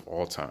greatest of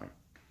all time.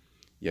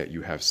 Yet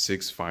you have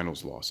 6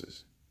 finals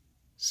losses.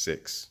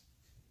 6.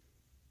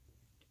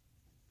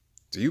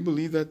 Do you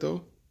believe that,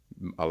 though?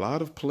 A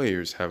lot of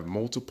players have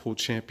multiple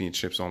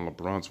championships on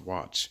LeBron's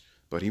watch,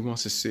 but he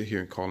wants to sit here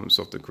and call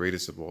himself the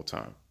greatest of all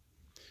time.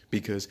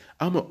 Because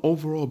I'm an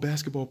overall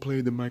basketball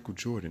player than Michael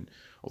Jordan.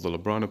 Or the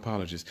LeBron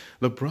apologist.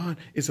 LeBron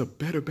is a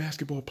better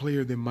basketball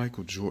player than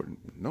Michael Jordan.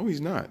 No,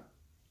 he's not.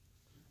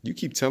 You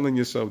keep telling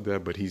yourself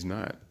that, but he's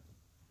not.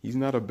 He's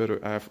not a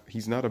better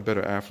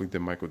athlete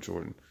than Michael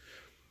Jordan.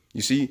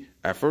 You see,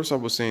 at first I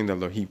was saying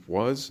that he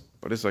was,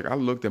 but it's like I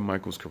looked at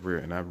Michael's career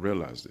and I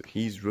realized that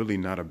he's really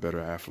not a better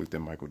athlete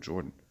than Michael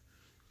Jordan.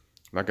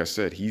 Like I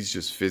said, he's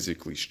just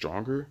physically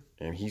stronger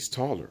and he's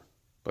taller.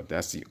 But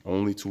that's the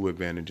only 2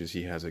 advantages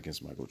he has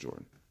against Michael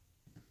Jordan.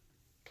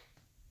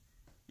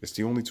 It's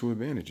the only 2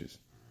 advantages.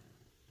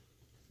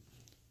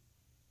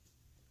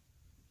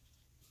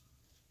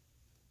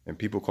 And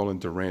people calling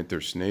Durant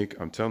their snake,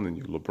 I'm telling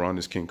you, LeBron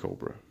is King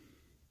Cobra.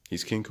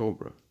 He's King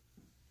Cobra.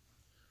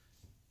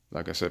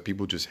 Like I said,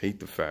 people just hate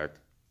the fact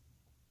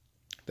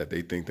that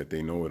they think that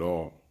they know it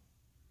all.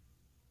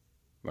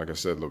 Like I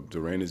said, look,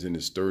 Durant is in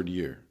his 3rd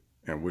year,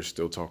 and we're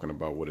still talking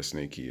about what a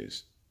snake he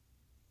is.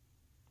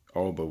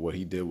 Oh, but what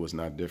he did was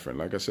not different.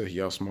 Like I said,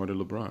 he outsmarted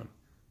LeBron.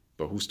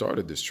 But who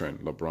started this trend?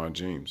 LeBron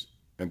James.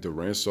 And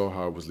Durant saw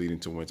how it was leading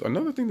to wins.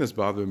 Another thing that's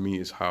bothering me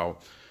is how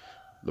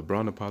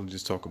LeBron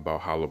apologists talk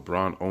about how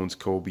LeBron owns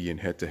Kobe in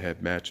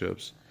head-to-head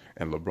matchups,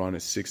 and LeBron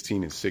is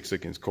 16-6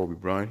 against Kobe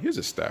Bryant. Here's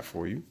a stat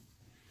for you.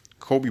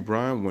 Kobe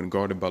Bryant, when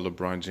guarded by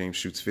LeBron James,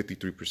 shoots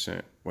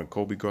 53%. When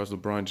Kobe guards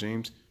LeBron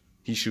James,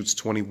 he shoots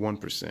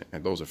 21%.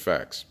 And those are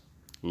facts.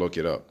 Look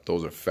it up.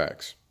 Those are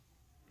facts.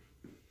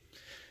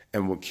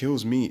 And what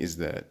kills me is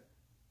that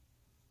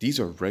these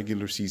are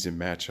regular season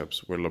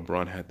matchups where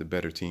LeBron had the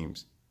better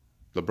teams.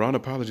 LeBron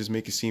apologists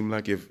make it seem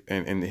like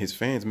and his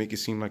fans make it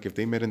seem like if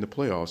they met in the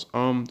playoffs,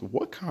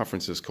 what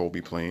conference is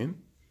Kobe playing?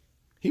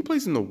 He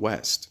plays in the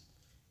West.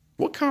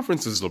 What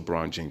conference does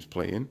LeBron James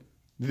play in?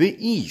 The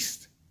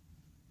East.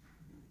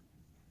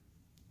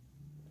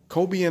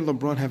 Kobe and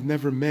LeBron have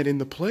never met in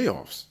the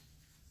playoffs.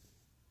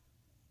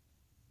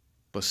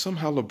 But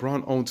somehow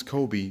LeBron owns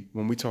Kobe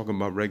when we talk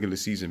about regular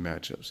season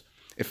matchups.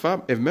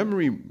 If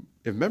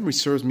memory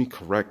serves me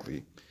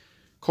correctly,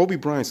 Kobe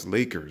Bryant's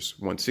Lakers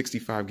won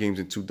 65 games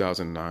in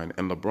 2009,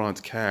 and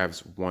LeBron's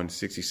Cavs won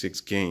 66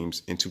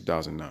 games in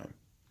 2009.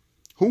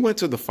 Who went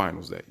to the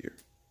finals that year?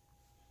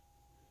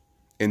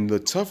 In the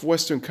tough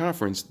Western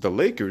Conference, the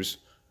Lakers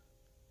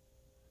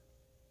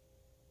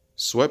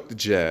swept the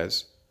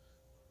Jazz.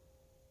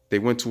 They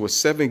went to a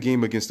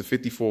 7-game against the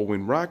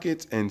 54-win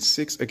Rockets and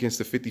 6 against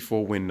the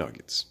 54-win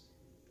Nuggets.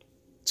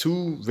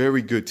 Two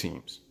very good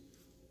teams.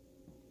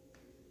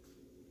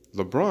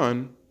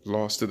 LeBron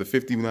lost to the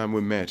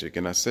 59-win Magic,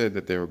 and I said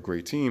that they're a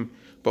great team.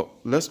 But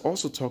let's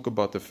also talk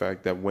about the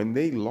fact that when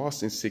they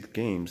lost in 6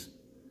 games,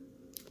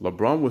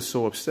 LeBron was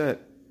so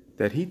upset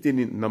that he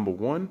didn't, number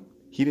one,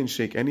 he didn't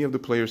shake any of the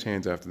players'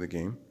 hands after the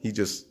game. He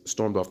just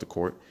stormed off the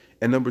court.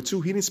 And number two,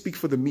 he didn't speak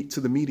to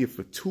the media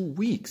for 2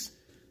 weeks.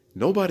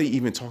 Nobody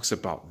even talks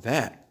about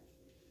that.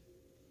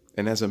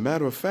 And as a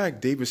matter of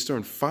fact, David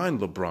Stern fined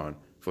LeBron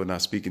for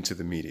not speaking to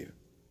the media.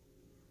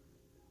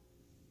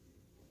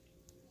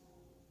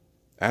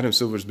 Adam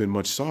Silver's been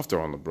much softer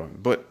on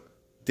LeBron, but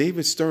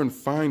David Stern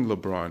fined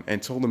LeBron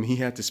and told him he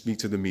had to speak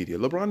to the media.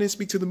 LeBron didn't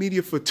speak to the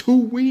media for 2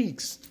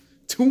 weeks.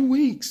 2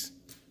 weeks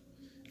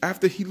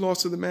after he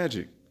lost to the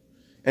Magic.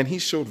 And he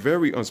showed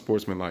very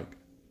unsportsmanlike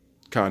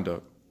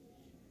conduct.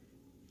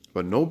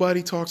 But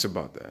nobody talks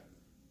about that.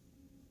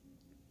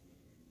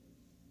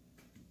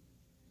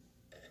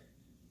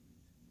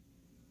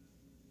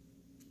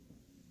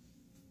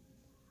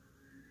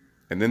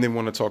 And then they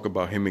want to talk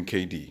about him and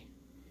KD.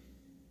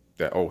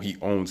 That, oh, he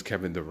owns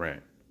Kevin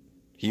Durant.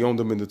 He owned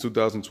him in the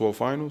 2012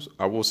 finals.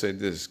 I will say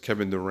this,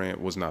 Kevin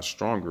Durant was not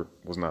strong.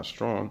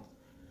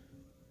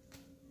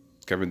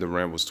 Kevin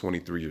Durant was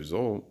 23 years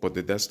old, but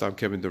did that stop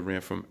Kevin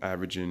Durant from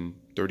averaging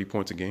 30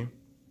 points a game?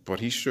 But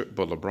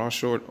LeBron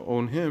short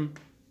owned him.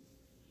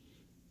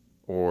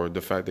 Or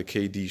the fact that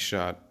KD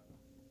shot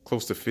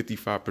close to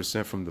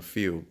 55% from the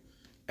field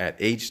at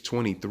age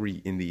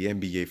 23 in the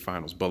NBA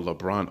finals, but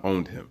LeBron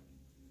owned him.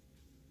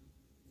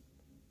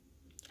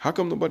 How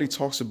come nobody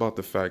talks about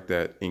the fact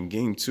that in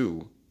game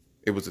 2,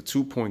 it was a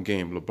 2-point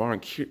game.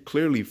 LeBron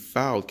clearly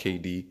fouled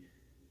KD,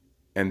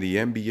 and the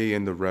NBA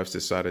and the refs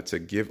decided to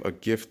give a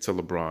gift to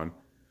LeBron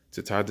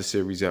to tie the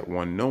series at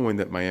 1, knowing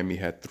that Miami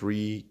had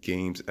 3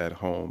 games at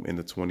home in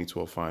the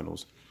 2012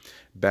 finals.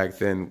 Back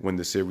then, when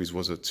the series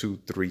was a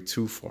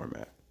 2-3-2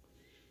 format.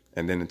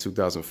 And then in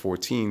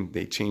 2014,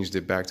 they changed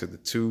it back to the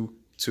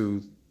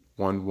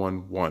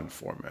 2-2-1-1-1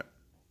 format.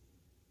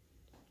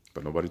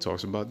 But nobody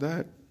talks about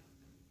that.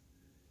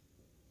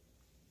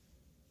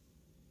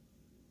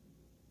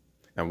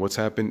 And what's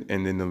happened?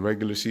 And in the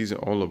regular season,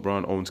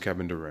 LeBron owns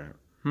Kevin Durant.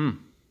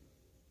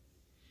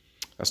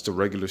 That's the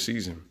regular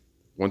season.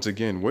 Once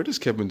again, where does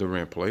Kevin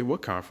Durant play?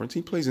 What conference?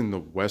 He plays in the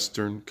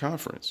Western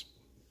Conference,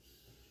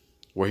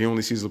 where he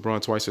only sees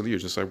LeBron twice a year,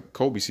 just like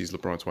Kobe sees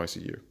LeBron twice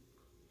a year.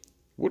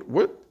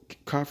 What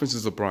conference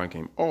is LeBron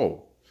game?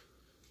 Oh,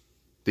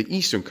 the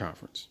Eastern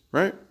Conference,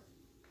 right?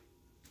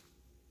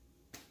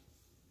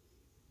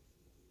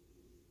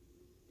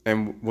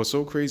 And what's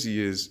so crazy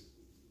is,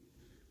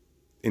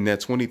 in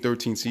that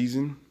 2013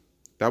 season,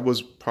 that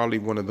was probably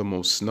one of the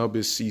most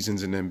snubbest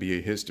seasons in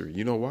NBA history.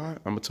 You know why?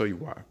 I'm going to tell you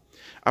why.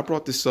 I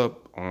brought this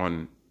up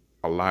on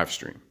a live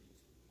stream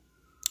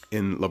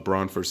in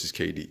LeBron versus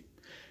KD.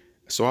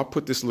 So I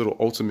put this little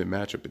ultimate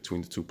matchup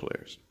between the two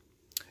players.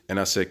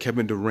 And I said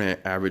Kevin Durant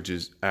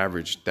averaged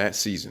that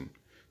season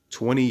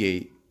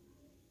 28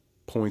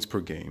 points per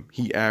game.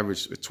 He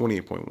averaged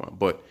 28.1,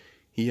 but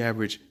he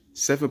averaged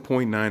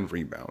 7.9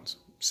 rebounds.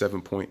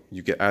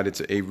 You get added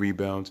to 8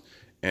 rebounds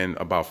and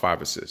about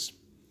 5 assists.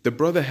 The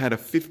brother had a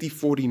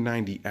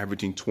 50-40-90,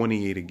 averaging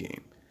 28 a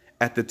game.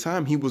 At the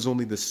time, he was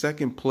only the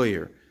second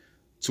player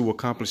to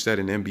accomplish that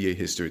in NBA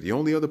history. The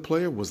only other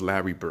player was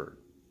Larry Bird,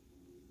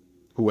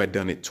 who had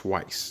done it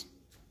twice.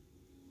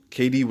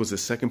 KD was the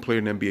second player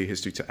in NBA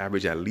history to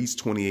average at least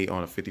 28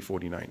 on a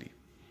 50-40-90.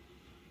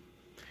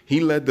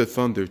 He led the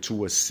Thunder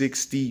to a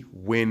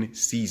 60-win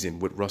season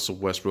with Russell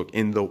Westbrook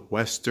in the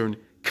Western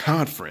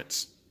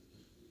Conference.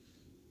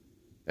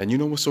 And you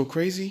know what's so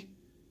crazy?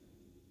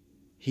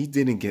 He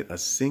didn't get a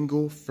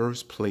single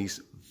first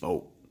place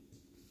vote.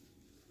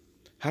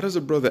 How does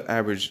a brother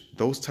average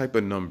those type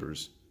of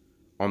numbers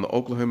on the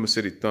Oklahoma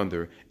City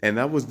Thunder? And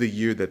that was the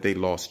year that they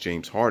lost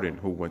James Harden,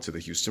 who went to the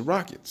Houston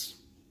Rockets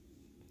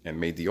and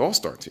made the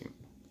All-Star team.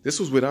 This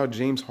was without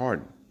James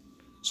Harden.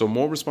 So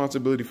more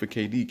responsibility for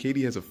KD.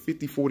 KD has a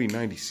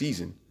 50-40-90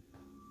 season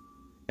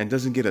and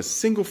doesn't get a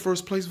single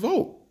first place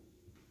vote.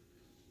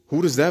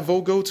 Who does that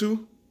vote go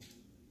to?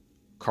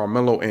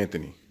 Carmelo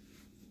Anthony.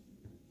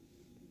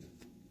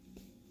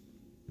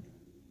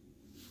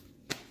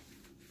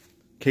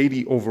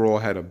 KD overall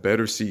had a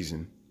better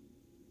season.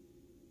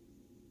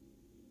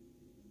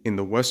 In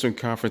the Western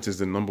Conference is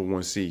the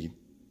 #1 seed.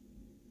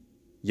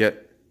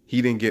 Yet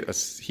he didn't get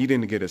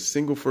a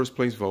single first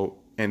place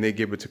vote, and they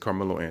gave it to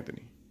Carmelo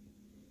Anthony.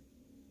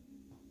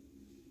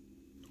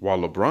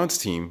 While LeBron's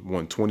team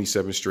won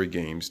 27 straight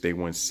games, they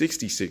won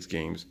 66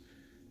 games,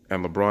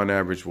 and LeBron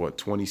averaged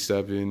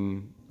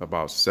 27,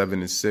 about 7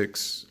 and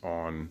 6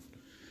 on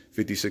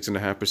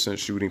 56.5%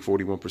 shooting,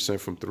 41%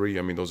 from three.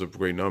 I mean, those are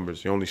great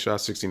numbers. He only shot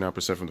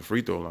 69% from the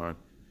free throw line.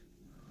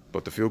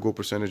 But the field goal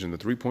percentage and the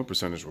three-point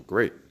percentage were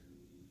great.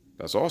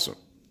 That's awesome.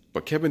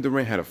 But Kevin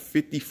Durant had a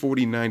 50,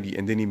 40, 90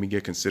 and didn't even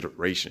get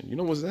consideration. You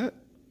know what's that?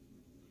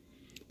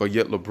 But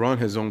yet LeBron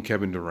has owned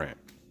Kevin Durant.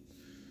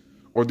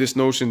 Or this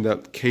notion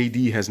that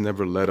KD has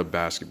never led a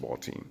basketball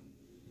team.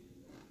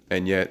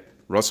 And yet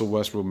Russell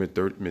Westbrook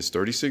missed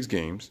 36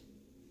 games.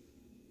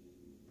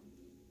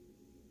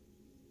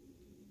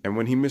 And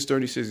when he missed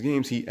 36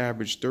 games, he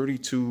averaged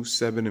 32,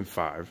 7, and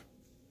 5.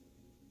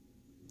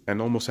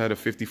 And almost had a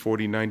 50,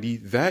 40, 90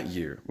 that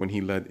year when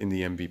he led in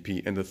the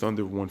MVP. And the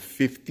Thunder won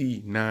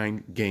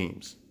 59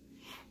 games.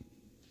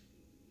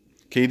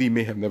 KD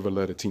may have never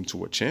led a team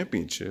to a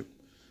championship,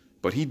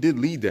 but he did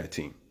lead that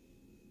team.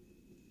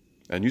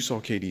 And you saw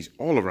KD's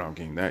all-around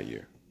game that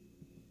year.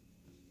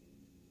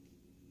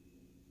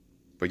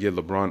 But yet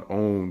LeBron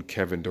owned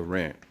Kevin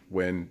Durant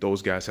when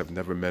those guys have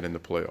never met in the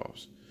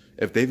playoffs.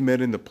 If they've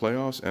met in the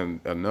playoffs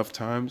and enough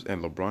times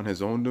and LeBron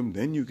has owned them,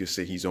 then you could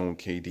say he's owned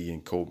KD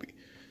and Kobe.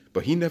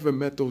 But he never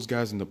met those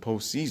guys in the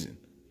postseason.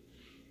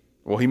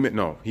 Well, he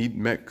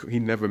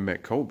never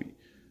met Kobe.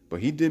 But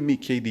he did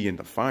meet KD in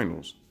the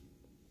finals.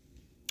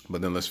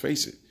 But then let's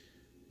face it,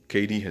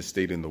 KD has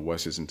stayed in the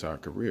West his entire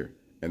career.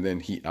 And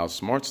then he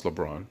outsmarts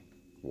LeBron,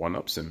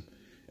 one-ups him,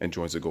 and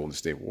joins the Golden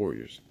State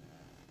Warriors.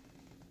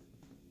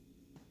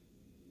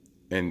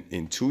 And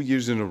in 2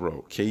 years in a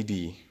row,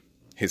 KD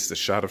hits the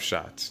shot of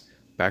shots,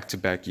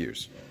 back-to-back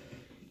years.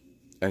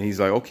 And he's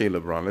like, okay,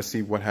 LeBron, let's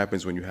see what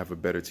happens when you have a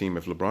better team.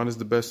 If LeBron is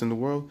the best in the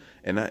world,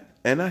 and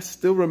I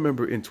still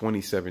remember in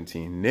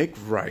 2017, Nick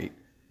Wright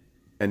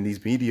and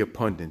these media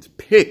pundits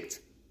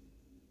picked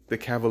the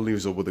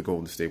Cavaliers over the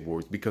Golden State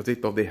Warriors because they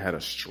thought they had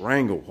a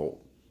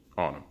stranglehold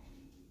on them.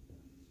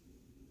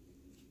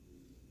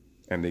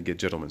 And they get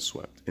gentlemen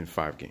swept in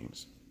 5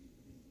 games.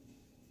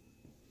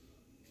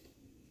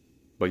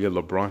 But yet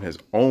LeBron has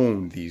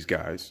owned these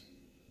guys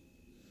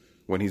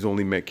when he's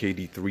only met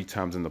KD 3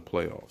 times in the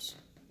playoffs.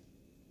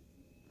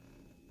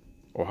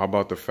 Or how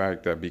about the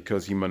fact that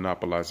because he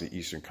monopolized the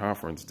Eastern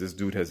Conference, this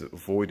dude has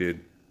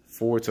avoided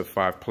 4 to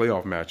 5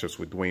 playoff matchups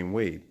with Dwayne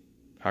Wade?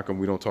 How come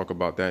we don't talk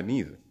about that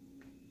neither?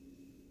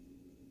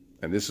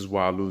 And this is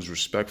why I lose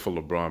respect for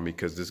LeBron,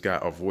 because this guy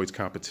avoids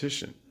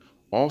competition.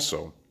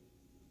 Also,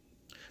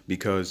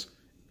 because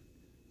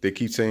they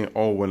keep saying,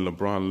 oh, when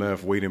LeBron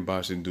left, Wade and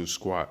Bosh didn't do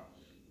squat.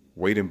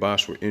 Wade and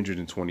Bosh were injured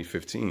in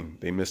 2015.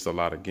 They missed a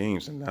lot of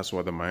games, and that's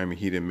why the Miami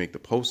Heat didn't make the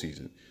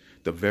postseason.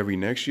 The very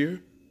next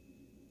year,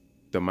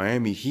 the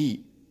Miami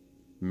Heat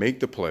make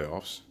the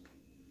playoffs.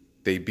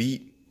 They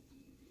beat,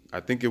 I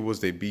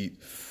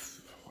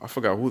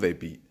forgot who they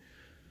beat.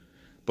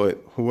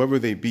 But whoever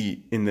they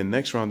beat, in the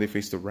next round, they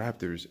faced the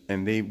Raptors,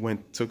 and they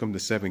took them to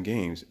 7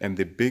 games. And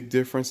the big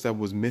difference that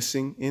was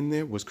missing in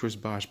there was Chris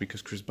Bosh,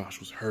 because Chris Bosh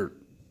was hurt.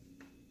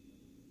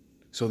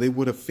 So they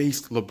would have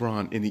faced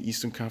LeBron in the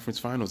Eastern Conference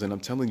Finals. And I'm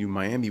telling you,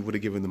 Miami would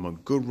have given them a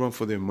good run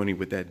for their money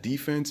with that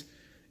defense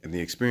and the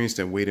experience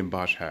that Wade and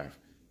Bosh have.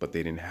 But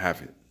they didn't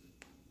have it.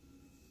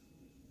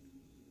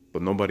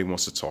 But nobody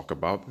wants to talk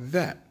about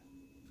that.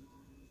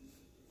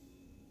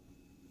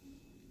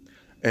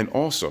 And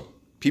also,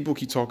 people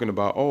keep talking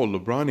about, oh,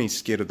 LeBron ain't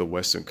scared of the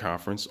Western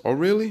Conference. Oh,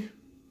 really?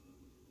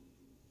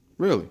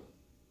 Really?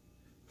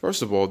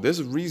 First of all,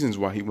 there's reasons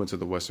why he went to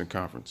the Western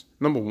Conference.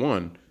 Number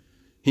one,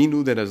 he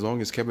knew that as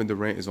long as Kevin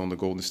Durant is on the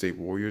Golden State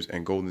Warriors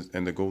and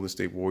the Golden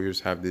State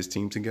Warriors have this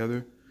team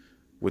together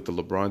with the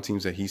LeBron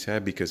teams that he's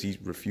had, because he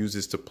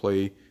refuses to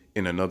play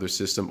in another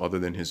system other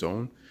than his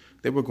own,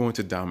 they were going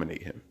to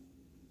dominate him.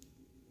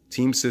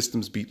 Team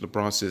systems beat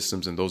LeBron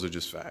systems, and those are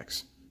just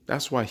facts.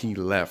 That's why he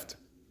left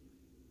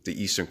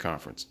the Eastern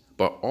Conference.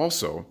 But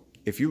also,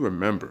 if you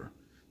remember,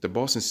 the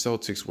Boston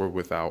Celtics were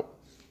without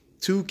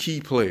 2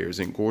 key players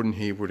in Gordon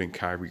Hayward and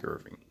Kyrie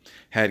Irving.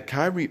 Had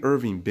Kyrie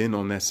Irving been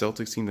on that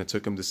Celtics team that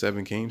took him to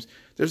 7 games,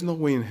 there's no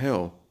way in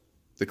hell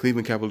the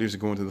Cleveland Cavaliers are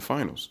going to the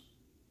finals.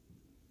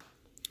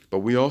 But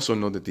we also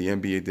know that the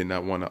NBA did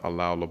not want to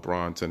allow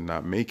LeBron to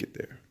not make it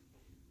there.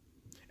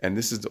 And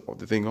this is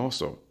the thing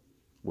also.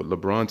 With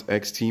LeBron's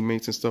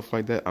ex-teammates and stuff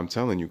like that, I'm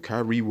telling you,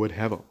 Kyrie would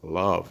have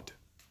loved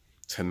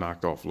to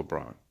knock off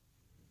LeBron.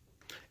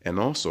 And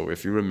also,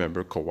 if you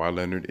remember, Kawhi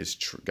Leonard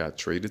got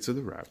traded to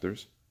the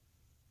Raptors.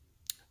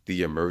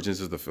 The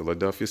emergence of the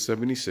Philadelphia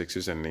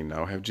 76ers, and they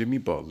now have Jimmy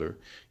Butler.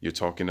 You're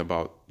talking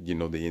about,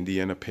 the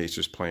Indiana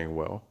Pacers playing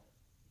well.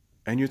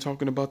 And you're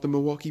talking about the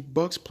Milwaukee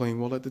Bucks playing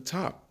well at the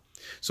top.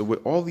 So with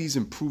all these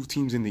improved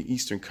teams in the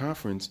Eastern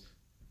Conference,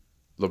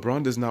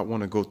 LeBron does not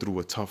want to go through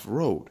a tough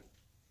road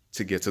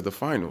to get to the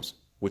finals,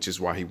 which is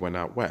why he went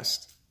out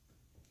west.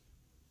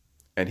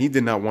 And he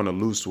did not want to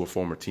lose to a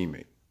former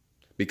teammate,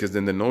 because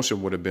then the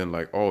notion would have been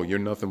like, oh, you're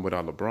nothing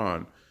without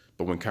LeBron.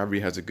 But when Kyrie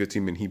has a good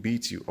team and he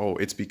beats you, oh,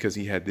 it's because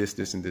he had this,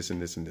 this, and this,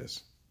 and this, and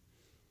this.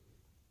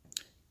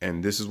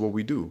 And this is what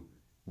we do.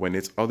 When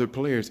it's other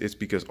players, it's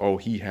because, oh,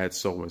 he had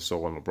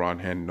so-and-so and LeBron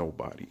had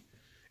nobody.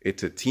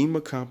 It's a team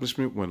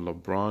accomplishment when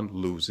LeBron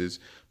loses,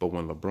 but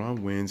when LeBron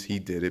wins, he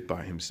did it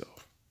by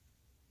himself.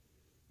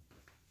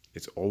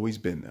 It's always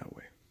been that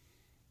way.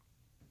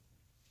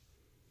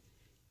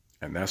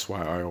 And that's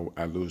why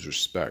I lose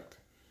respect.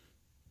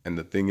 And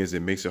the thing is,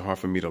 it makes it hard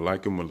for me to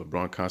like him when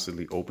LeBron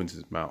constantly opens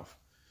his mouth.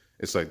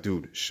 It's like,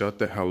 dude, shut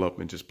the hell up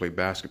and just play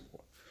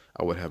basketball.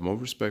 I would have more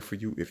respect for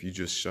you if you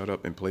just shut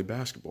up and play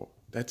basketball.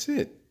 That's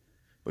it.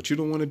 But you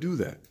don't want to do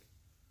that.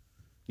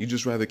 You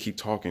just rather keep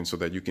talking so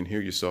that you can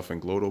hear yourself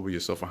and gloat over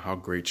yourself on how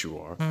great you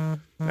are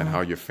and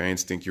how your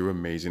fans think you're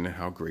amazing and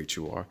how great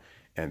you are.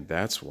 And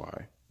that's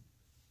why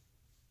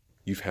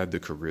you've had the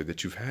career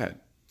that you've had.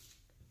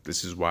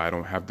 This is why I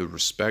don't have the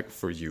respect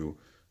for you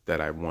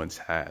that I once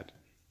had,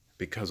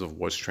 because of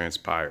what's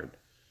transpired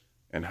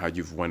and how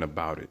you've went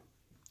about it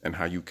and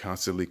how you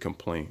constantly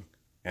complain.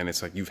 And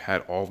it's like you've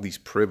had all these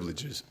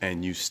privileges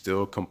and you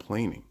still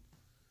complaining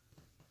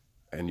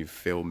and you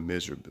fail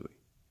miserably.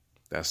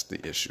 That's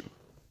the issue.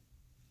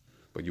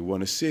 But you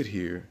want to sit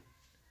here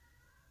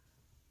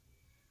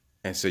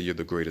and say you're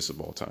the greatest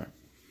of all time.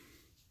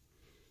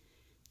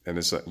 And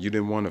it's like, you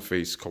didn't want to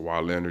face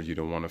Kawhi Leonard. You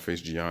don't want to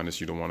face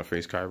Giannis. You don't want to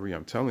face Kyrie.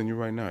 I'm telling you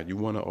right now, you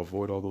want to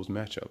avoid all those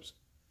matchups.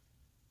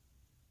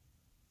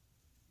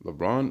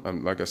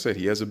 LeBron, like I said,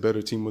 he has a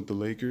better team with the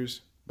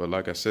Lakers. But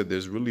like I said,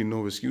 there's really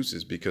no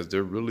excuses because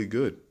they're really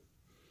good.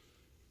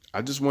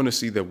 I just want to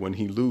see that when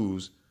he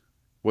loses,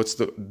 what's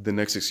the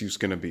next excuse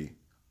going to be?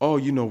 Oh,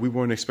 we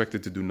weren't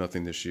expected to do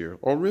nothing this year.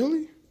 Oh,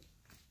 really?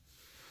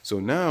 So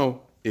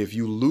now, if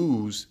you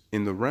lose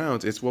in the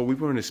rounds, it's, well, we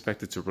weren't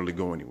expected to really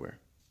go anywhere.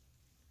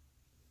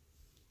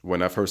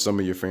 When I've heard some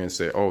of your fans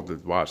say, oh,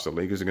 watch, the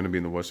Lakers are going to be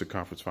in the Western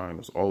Conference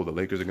Finals. Oh, the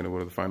Lakers are going to go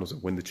to the finals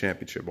and win the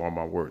championship. All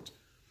my words.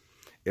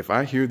 If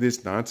I hear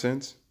this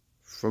nonsense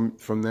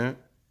from that,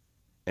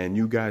 and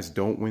you guys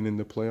don't win in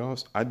the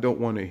playoffs, I don't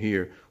want to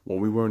hear, well,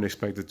 we weren't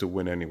expected to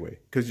win anyway.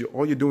 Because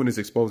all you're doing is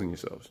exposing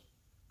yourselves.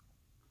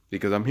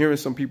 Because I'm hearing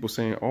some people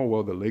saying, oh,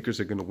 well, the Lakers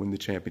are going to win the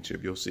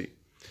championship. You'll see.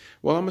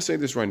 Well, I'm going to say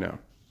this right now.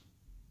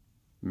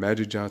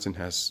 Magic Johnson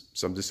has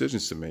some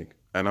decisions to make.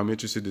 And I'm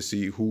interested to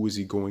see who is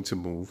he going to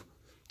move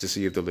to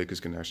see if the Lakers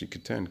can actually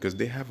contend. Because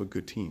they have a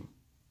good team.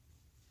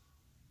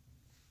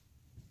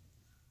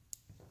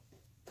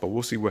 But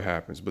we'll see what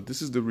happens. But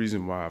this is the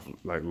reason why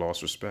I've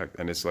lost respect.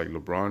 And it's like,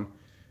 LeBron,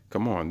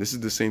 come on. This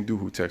is the same dude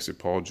who texted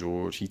Paul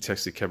George. He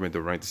texted Kevin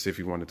Durant to see if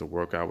he wanted to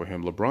work out with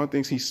him. LeBron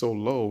thinks he's so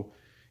low,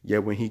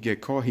 yet when he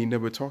get caught, he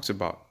never talks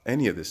about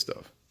any of this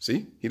stuff.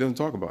 See? He doesn't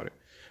talk about it.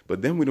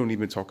 But then we don't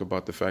even talk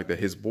about the fact that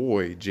his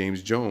boy,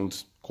 James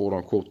Jones, quote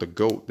unquote, the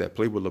GOAT that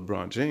played with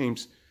LeBron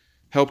James,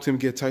 helped him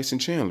get Tyson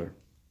Chandler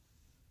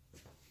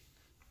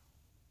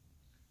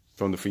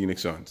from the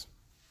Phoenix Suns.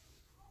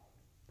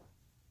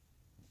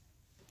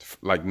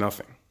 Like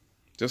nothing.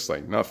 Just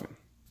like nothing.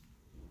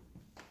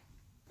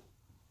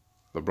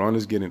 LeBron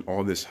is getting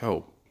all this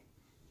help.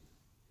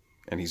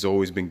 And he's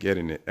always been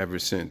getting it ever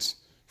since,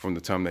 from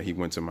the time that he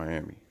went to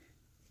Miami.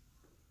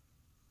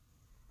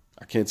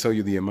 I can't tell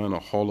you the amount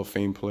of Hall of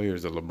Fame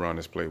players that LeBron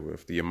has played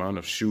with. The amount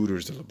of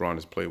shooters that LeBron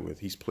has played with.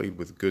 He's played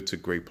with good to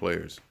great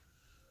players.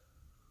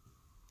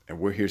 And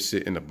we're here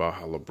sitting about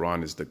how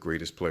LeBron is the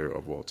greatest player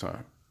of all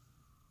time.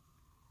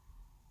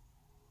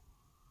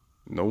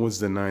 No one's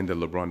denying that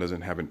LeBron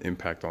doesn't have an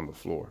impact on the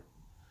floor.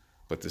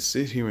 But to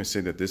sit here and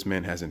say that this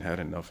man hasn't had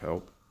enough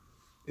help,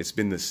 it's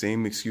been the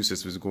same excuse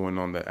that was going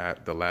on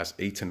the last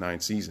 8 to 9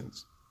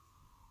 seasons.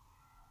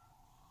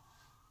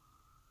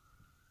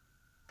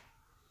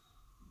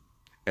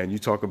 And you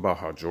talk about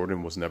how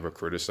Jordan was never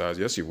criticized.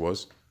 Yes, he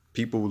was.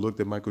 People who looked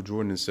at Michael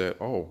Jordan and said,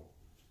 oh,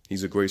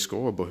 he's a great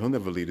scorer, but he'll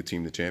never lead a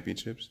team to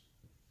championships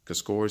because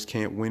scorers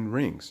can't win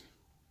rings.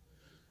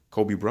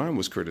 Kobe Bryant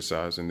was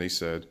criticized, and they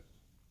said,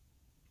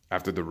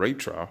 after the rape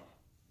trial,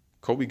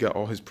 Kobe got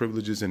all his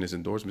privileges and his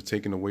endorsements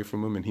taken away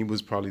from him, and he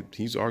was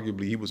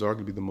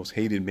arguably the most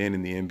hated man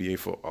in the NBA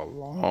for a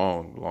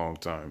long, long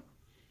time.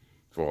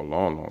 For a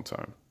long, long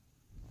time.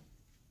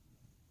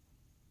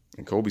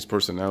 And Kobe's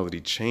personality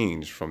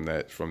changed from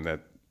that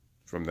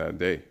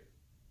day.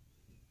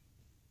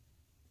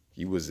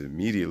 He was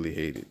immediately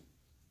hated.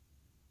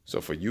 So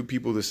for you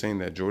people that saying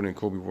that Jordan and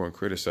Kobe weren't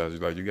criticized,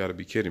 you're like, you got to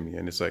be kidding me.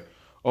 And it's like,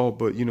 oh,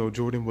 but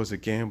Jordan was a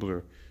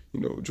gambler.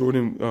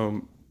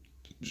 Jordan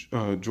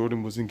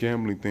was in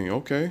gambling thing.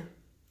 Okay.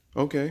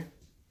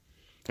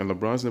 And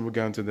LeBron's never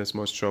gotten into that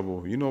much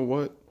trouble. You know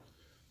what?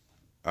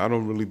 I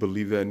don't really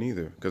believe that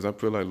neither, because I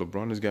feel like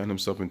LeBron has gotten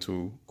himself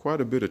into quite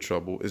a bit of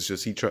trouble. It's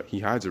just he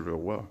hides it real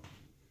well.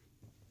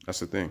 That's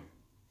the thing.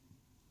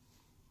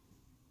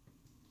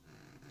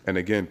 And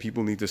again,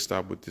 people need to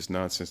stop with this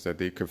nonsense that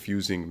they're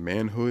confusing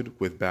manhood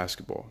with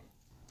basketball.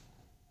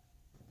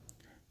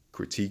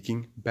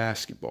 Critiquing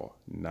basketball,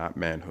 not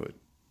manhood.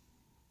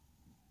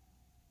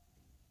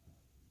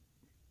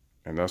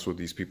 And that's what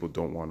these people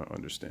don't want to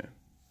understand.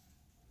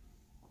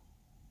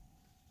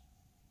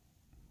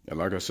 And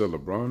like I said,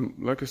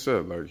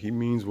 LeBron, he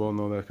means well and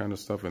all that kind of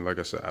stuff. And like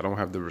I said, I don't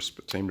have the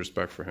same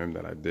respect for him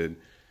that I did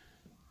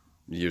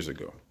years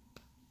ago.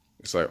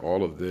 It's like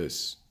all of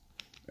this.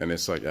 And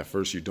it's like at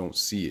first you don't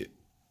see it.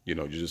 You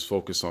just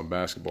focus on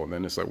basketball. And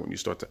then it's like when you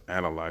start to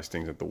analyze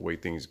things and the way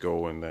things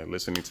go and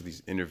listening to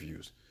these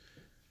interviews.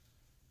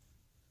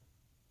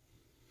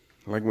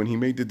 Like when he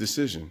made the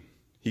decision,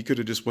 he could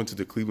have just went to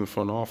the Cleveland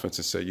front office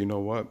and said, you know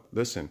what,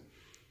 listen,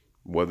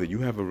 whether you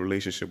have a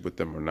relationship with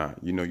them or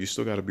not, you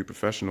still got to be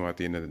professional at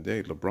the end of the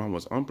day. LeBron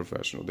was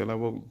unprofessional. They're like,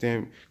 well,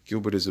 Dan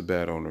Gilbert is a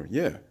bad owner.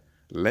 Yeah.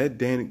 Let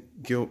Dan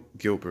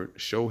Gilbert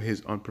show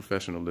his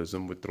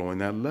unprofessionalism with throwing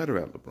that letter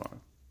at LeBron.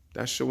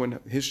 That's showing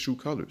his true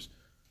colors.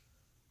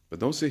 But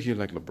don't sit here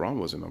like LeBron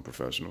wasn't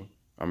unprofessional.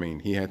 I mean,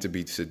 he had to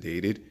be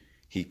sedated.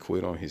 He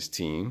quit on his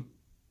team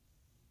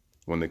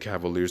when the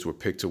Cavaliers were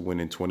picked to win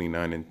in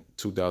 2009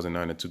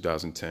 and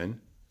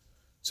 2010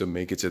 to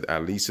make it to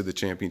at least to the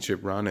championship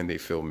round, and they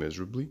failed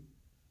miserably.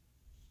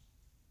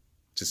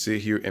 To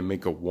sit here and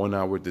make a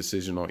 1-hour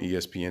decision on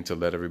ESPN to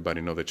let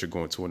everybody know that you're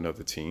going to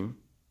another team.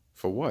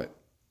 For what?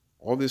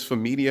 All this for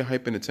media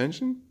hype and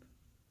attention?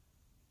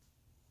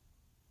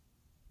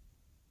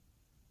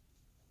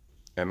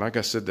 And like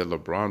I said, that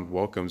LeBron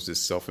welcomes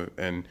this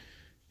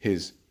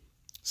his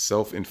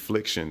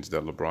self-inflictions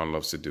that LeBron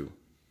loves to do.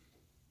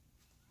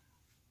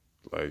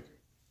 Like,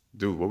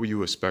 dude, what were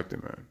you expecting,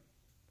 man?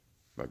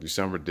 Like, you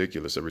sound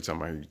ridiculous every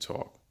time I hear you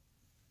talk.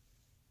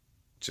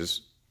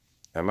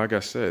 And like I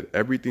said,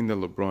 everything that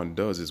LeBron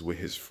does is with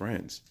his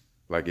friends.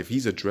 Like, if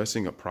he's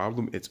addressing a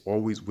problem, it's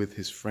always with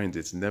his friends.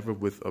 It's never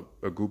with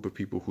a group of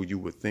people who you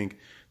would think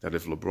that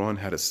if LeBron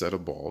had a set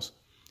of balls,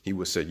 he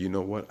would say, you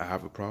know what, I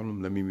have a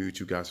problem. Let me meet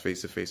you guys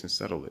face to face and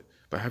settle it.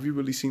 But have you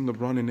really seen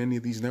LeBron in any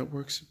of these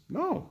networks?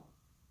 No.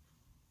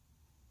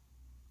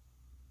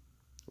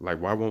 Like,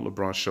 why won't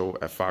LeBron show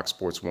at Fox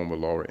Sports 1 with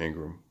Laura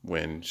Ingraham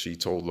when she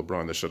told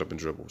LeBron to shut up and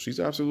dribble? She's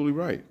absolutely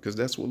right, because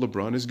that's what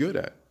LeBron is good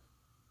at.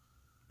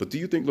 But do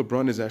you think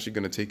LeBron is actually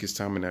going to take his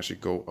time and actually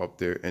go up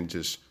there and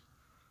just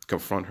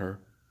confront her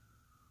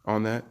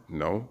on that?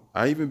 No.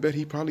 I even bet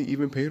he probably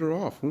even paid her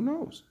off. Who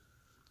knows?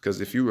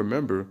 Because if you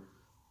remember,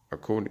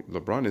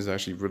 LeBron is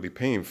actually really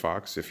paying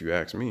Fox, if you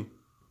ask me,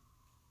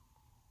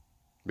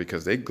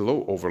 because they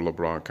gloat over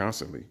LeBron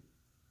constantly.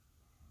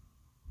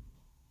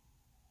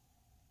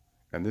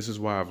 And this is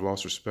why I've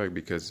lost respect,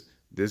 because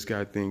this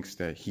guy thinks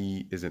that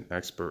he is an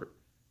expert,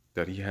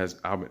 that he has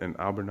an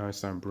Albert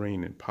Einstein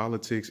brain in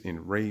politics,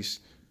 in race,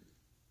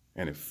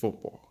 and in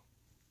football.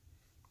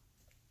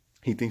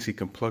 He thinks he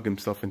can plug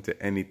himself into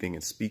anything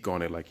and speak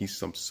on it like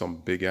he's some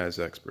big-ass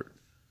expert.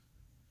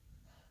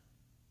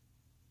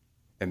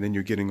 And then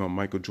you're getting on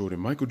Michael Jordan.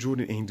 Michael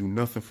Jordan ain't do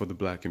nothing for the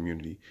black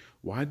community.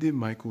 Why did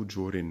Michael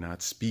Jordan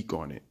not speak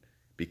on it?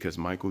 Because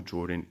Michael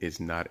Jordan is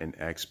not an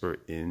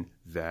expert in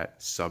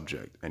that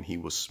subject, and he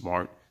was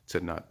smart to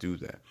not do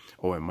that.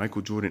 Oh, and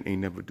Michael Jordan ain't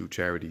never do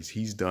charities.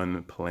 He's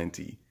done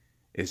plenty.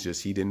 It's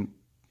just he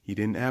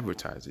didn't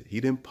advertise it.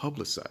 He didn't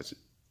publicize it.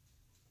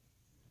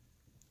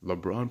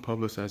 LeBron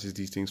publicizes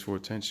these things for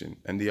attention.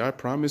 And the I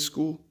Promise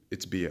school,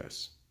 it's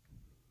BS.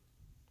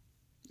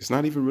 It's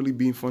not even really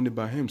being funded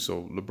by him.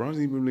 So LeBron's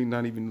even really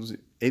not even losing.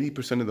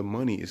 80% of the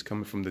money is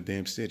coming from the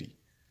damn city.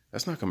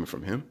 That's not coming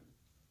from him.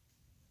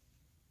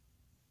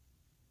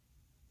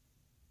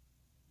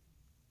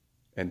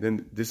 And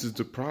then this is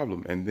the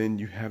problem. And then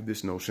you have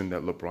this notion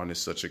that LeBron is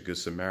such a good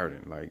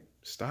Samaritan. Like,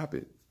 stop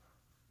it.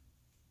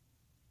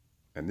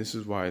 And this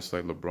is why it's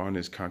like LeBron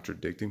is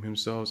contradicting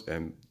himself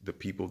and the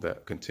people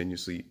that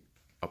continuously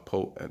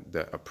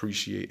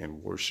appreciate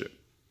and worship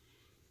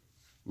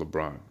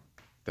LeBron.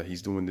 That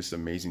he's doing this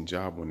amazing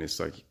job when it's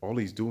like all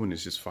he's doing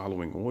is just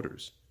following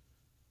orders.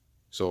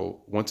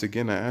 So once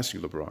again, I ask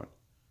you, LeBron,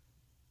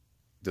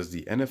 does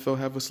the NFL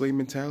have a slave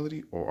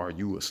mentality, or are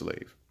you a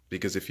slave?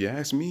 Because if you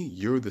ask me,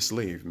 you're the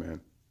slave, man.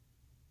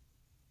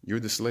 You're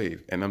the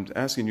slave. And I'm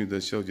asking you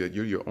to show that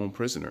you're your own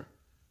prisoner.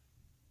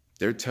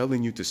 They're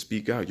telling you to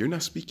speak out. You're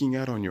not speaking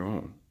out on your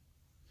own.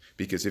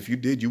 Because if you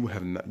did, you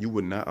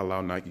would not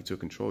allow Nike to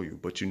control you.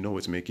 But you know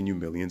it's making you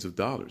millions of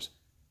dollars.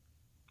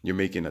 You're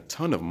making a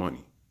ton of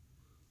money.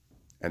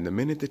 And the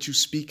minute that you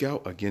speak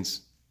out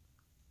against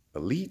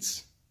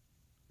elites,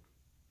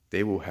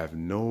 they will have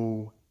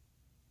no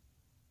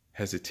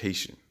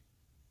hesitation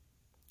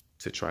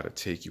to try to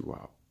take you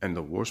out. And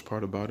the worst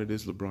part about it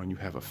is, LeBron, you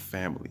have a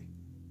family.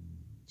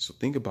 So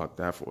think about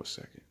that for a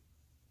second.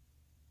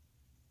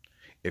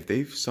 If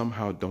they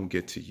somehow don't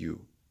get to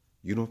you,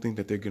 you don't think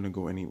that they're going to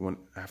go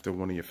after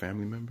one of your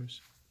family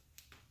members?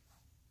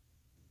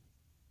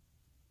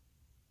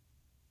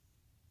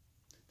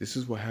 This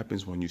is what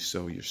happens when you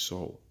sell your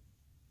soul.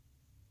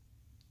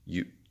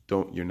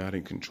 You're not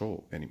in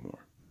control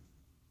anymore.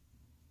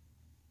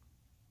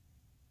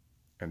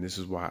 And this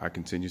is why I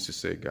continue to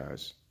say,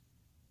 guys,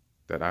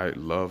 that I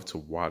love to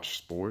watch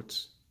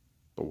sports,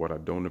 but what I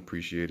don't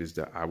appreciate is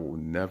that I will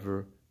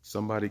never,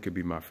 somebody could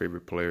be my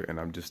favorite player and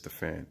I'm just a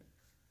fan,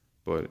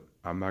 but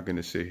I'm not going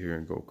to sit here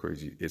and go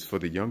crazy. It's for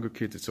the younger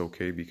kids, it's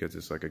okay, because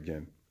it's like,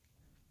 again,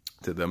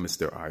 to them, it's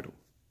their idol.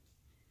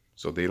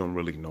 So they don't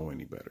really know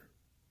any better.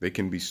 They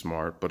can be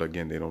smart, but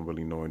again, they don't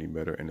really know any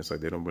better. And it's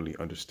like, they don't really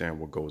understand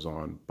what goes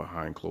on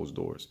behind closed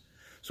doors.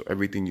 So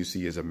everything you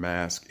see is a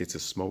mask. It's a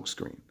smoke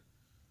screen.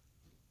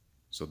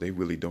 So they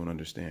really don't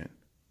understand.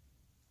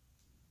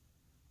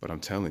 But I'm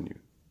telling you,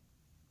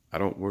 I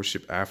don't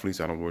worship athletes.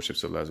 I don't worship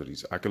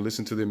celebrities. I can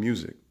listen to their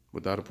music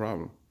without a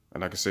problem.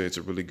 And I can say it's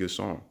a really good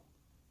song.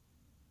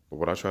 But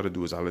what I try to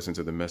do is I listen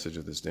to the message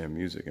of this damn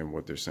music and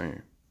what they're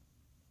saying.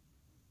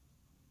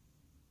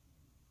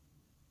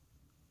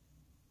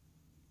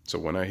 So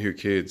when I hear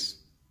kids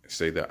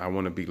say that I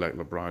want to be like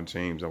LeBron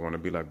James, I want to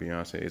be like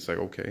Beyonce, it's like,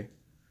 okay.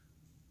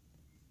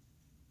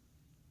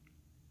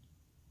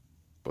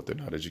 But they're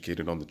not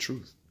educated on the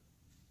truth.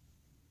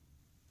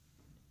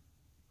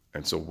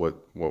 And so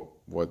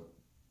what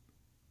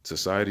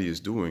society is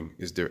doing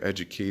is they're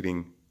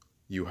educating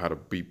you how to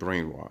be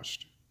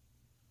brainwashed.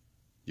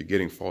 You're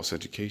getting false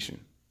education.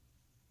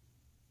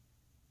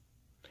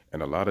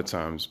 And a lot of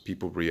times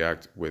people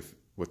react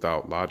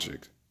without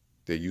logic.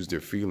 They use their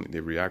feeling, they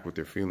react with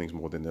their feelings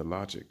more than their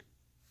logic.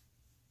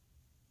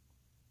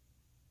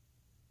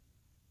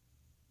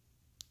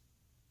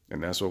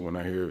 And that's why when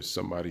I hear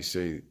somebody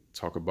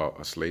talk about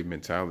a slave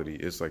mentality,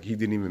 it's like he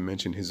didn't even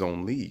mention his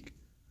own league.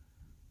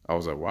 I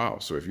was like, wow,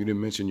 so if you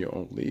didn't mention your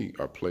own league,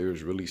 are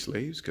players really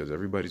slaves? Because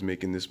everybody's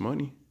making this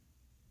money.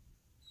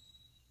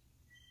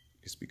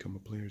 It's become a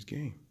player's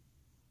game.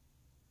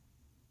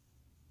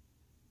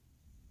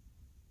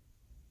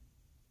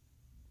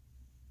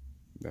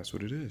 That's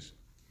what it is.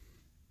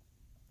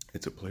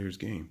 It's a player's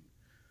game.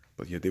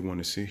 But yet they want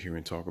to sit here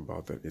and talk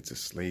about that it's a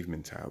slave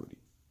mentality.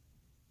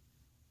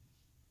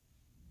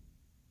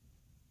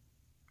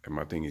 And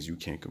my thing is, you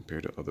can't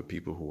compare to other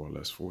people who are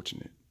less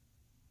fortunate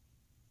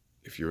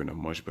if you're in a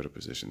much better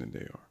position than they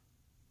are.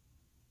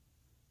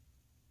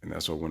 And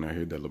that's why when I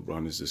hear that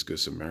LeBron is this good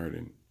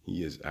Samaritan,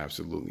 he is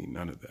absolutely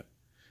none of that.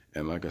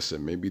 And like I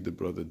said, maybe the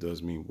brother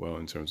does mean well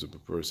in terms of a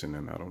person,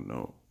 and I don't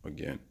know,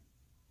 again.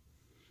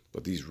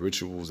 But these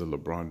rituals that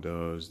LeBron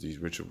does, these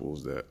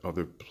rituals that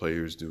other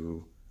players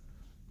do,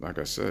 like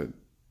I said,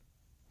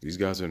 these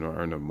guys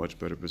are in a much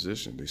better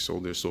position. They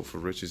sold their soul for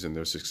riches and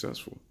they're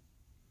successful.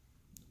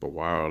 But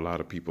why are a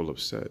lot of people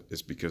upset?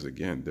 It's because,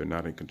 again, they're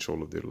not in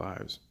control of their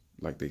lives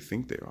like they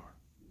think they are.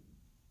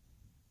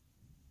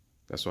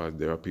 That's why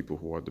there are people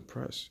who are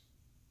depressed,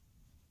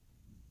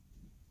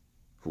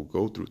 who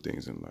go through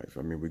things in life.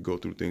 I mean, we go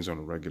through things on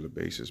a regular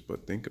basis,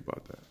 but think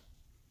about that.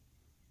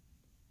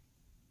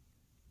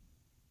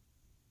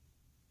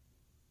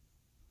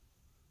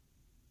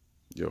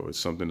 Yo, it's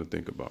something to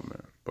think about,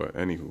 man. But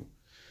anywho,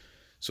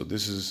 so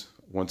this is,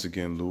 once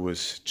again,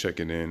 Lewis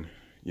checking in,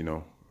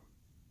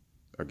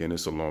 Again,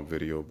 it's a long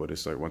video, but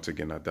it's like, once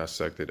again, I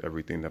dissected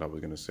everything that I was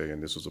going to say,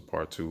 and this was a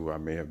part 2. I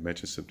may have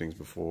mentioned some things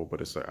before,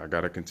 but it's like, I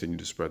got to continue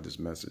to spread this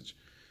message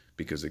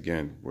because,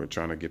 again, we're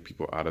trying to get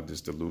people out of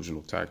this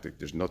delusional tactic.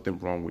 There's nothing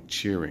wrong with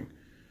cheering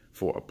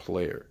for a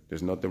player.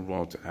 There's nothing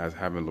wrong as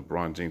having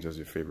LeBron James as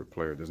your favorite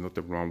player. There's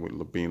nothing wrong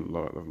with being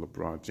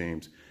LeBron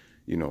James,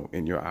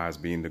 in your eyes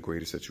being the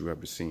greatest that you've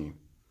ever seen.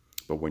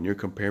 But when you're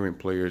comparing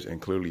players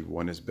and clearly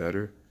one is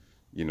better,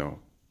 you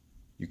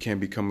can't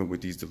be coming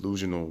with these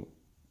delusional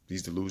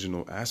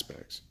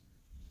aspects.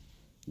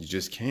 You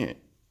just can't.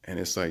 And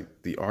it's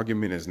like the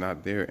argument is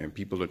not there and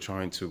people are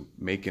trying to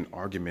make an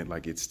argument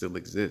like it still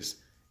exists.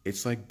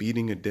 It's like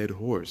beating a dead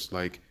horse.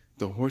 Like,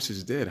 the horse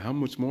is dead. How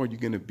much more are you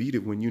going to beat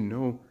it when you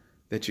know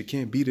that you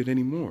can't beat it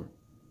anymore?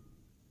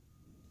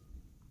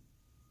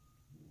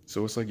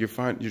 So it's like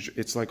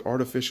it's like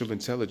artificial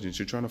intelligence.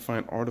 You're trying to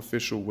find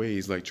artificial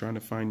ways, like you're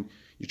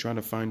trying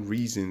to find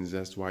reasons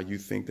as to why you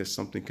think that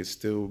something could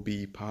still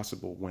be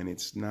possible when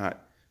it's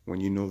not, when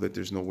you know that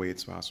there's no way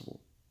it's possible.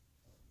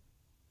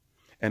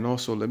 And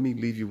also, let me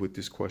leave you with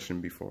this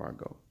question before I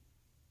go.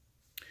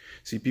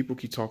 See, people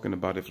keep talking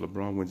about if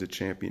LeBron wins a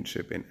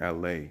championship in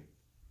LA,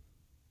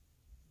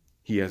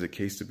 he has a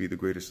case to be the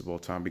greatest of all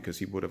time because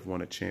he would have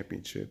won a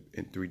championship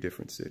in 3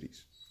 different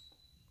cities.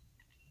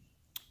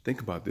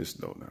 Think about this,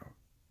 though, now.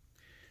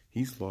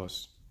 He's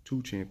lost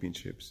 2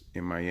 championships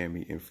in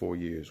Miami in 4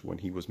 years when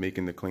he was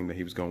making the claim that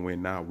he was going to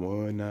win not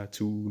 1, not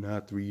 2,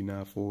 not 3,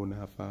 not 4,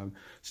 not 5,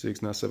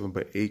 6, not 7,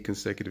 but 8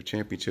 consecutive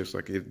championships,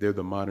 like they're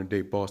the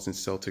modern-day Boston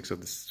Celtics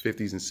of the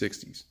 50s and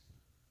 60s.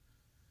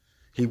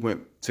 He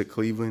went to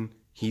Cleveland.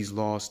 He's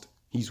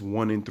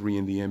 1-3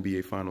 in the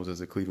NBA Finals as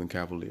a Cleveland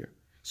Cavalier.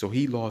 So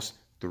he lost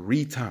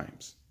 3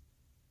 times.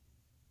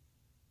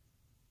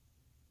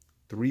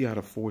 3 out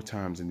of 4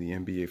 times in the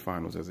NBA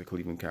Finals as a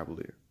Cleveland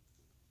Cavalier.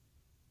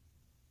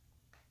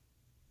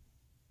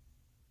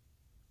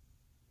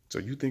 So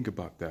you think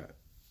about that.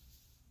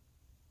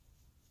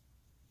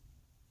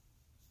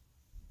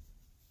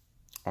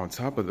 On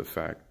top of the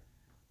fact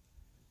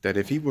that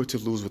if he were to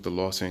lose with the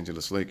Los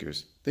Angeles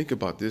Lakers, think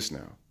about this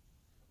now.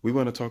 We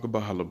want to talk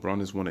about how LeBron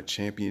has won a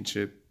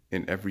championship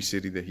in every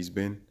city that he's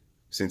been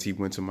since he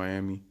went to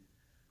Miami.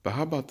 But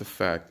how about the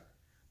fact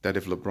that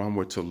if LeBron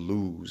were to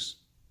lose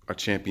a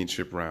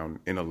championship round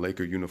in a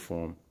Laker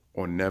uniform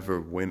or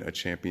never win a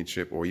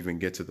championship or even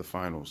get to the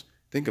finals,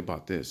 think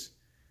about this.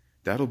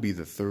 That'll be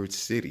the 3rd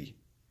city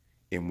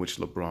in which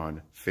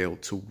LeBron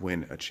failed to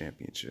win a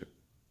championship.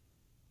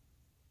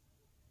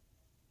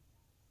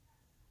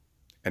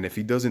 And if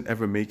he doesn't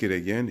ever make it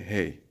again,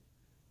 hey,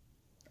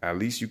 at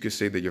least you could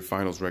say that your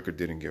finals record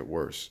didn't get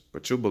worse,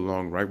 but you'll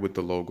belong right with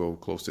the logo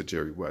close to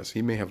Jerry West.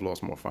 He may have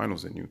lost more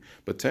finals than you,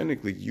 but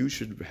technically you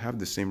should have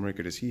the same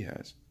record as he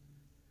has.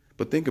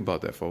 But think about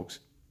that, folks.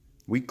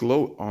 We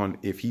gloat on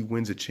if he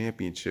wins a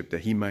championship that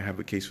he might have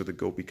a case for the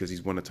GOAT because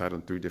he's won a title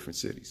in 3 different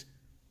cities.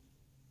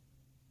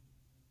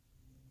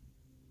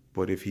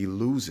 But if he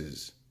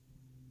loses,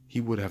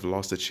 he would have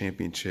lost a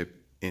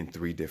championship in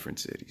 3 different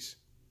cities.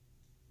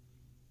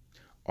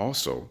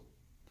 Also,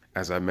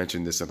 as I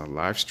mentioned this in a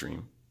live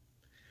stream,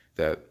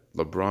 that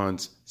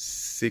LeBron's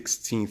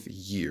 16th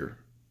year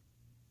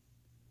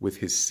with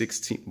his the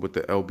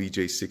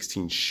LBJ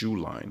 16 shoe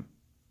line,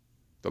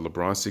 the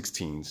LeBron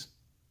 16s,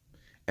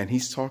 and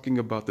he's talking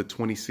about the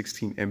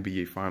 2016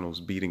 NBA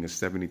Finals beating a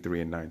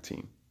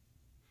 73-19.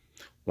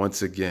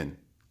 Once again,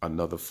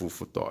 another food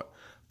for thought.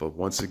 But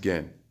once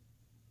again,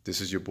 this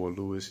is your boy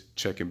Lewis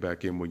checking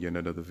back in with yet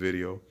another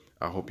video.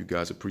 I hope you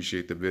guys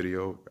appreciate the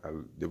video.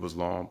 It was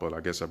long, but I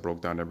guess I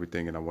broke down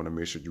everything, and I want to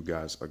make sure you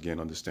guys again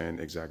understand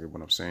exactly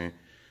what I'm saying.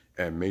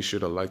 And make sure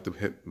to like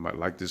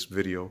this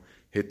video,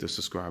 hit the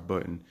subscribe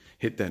button,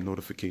 hit that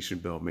notification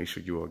bell. Make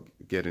sure you are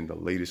getting the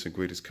latest and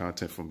greatest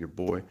content from your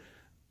boy.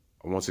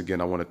 Once again,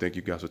 I want to thank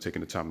you guys for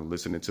taking the time to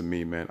listen to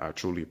me, man. I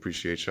truly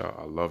appreciate y'all.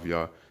 I love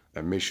y'all.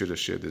 And make sure to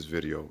share this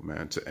video,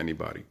 man, to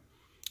anybody.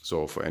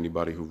 So for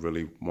anybody who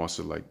really wants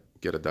to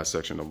get a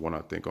dissection of what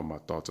I think or my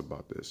thoughts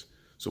about this.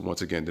 So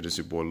once again, this is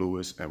your boy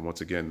Lewis. And once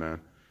again, man,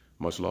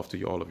 much love to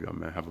you, all of y'all,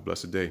 man. Have a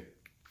blessed day.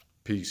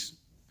 Peace.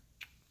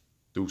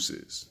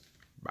 Deuces.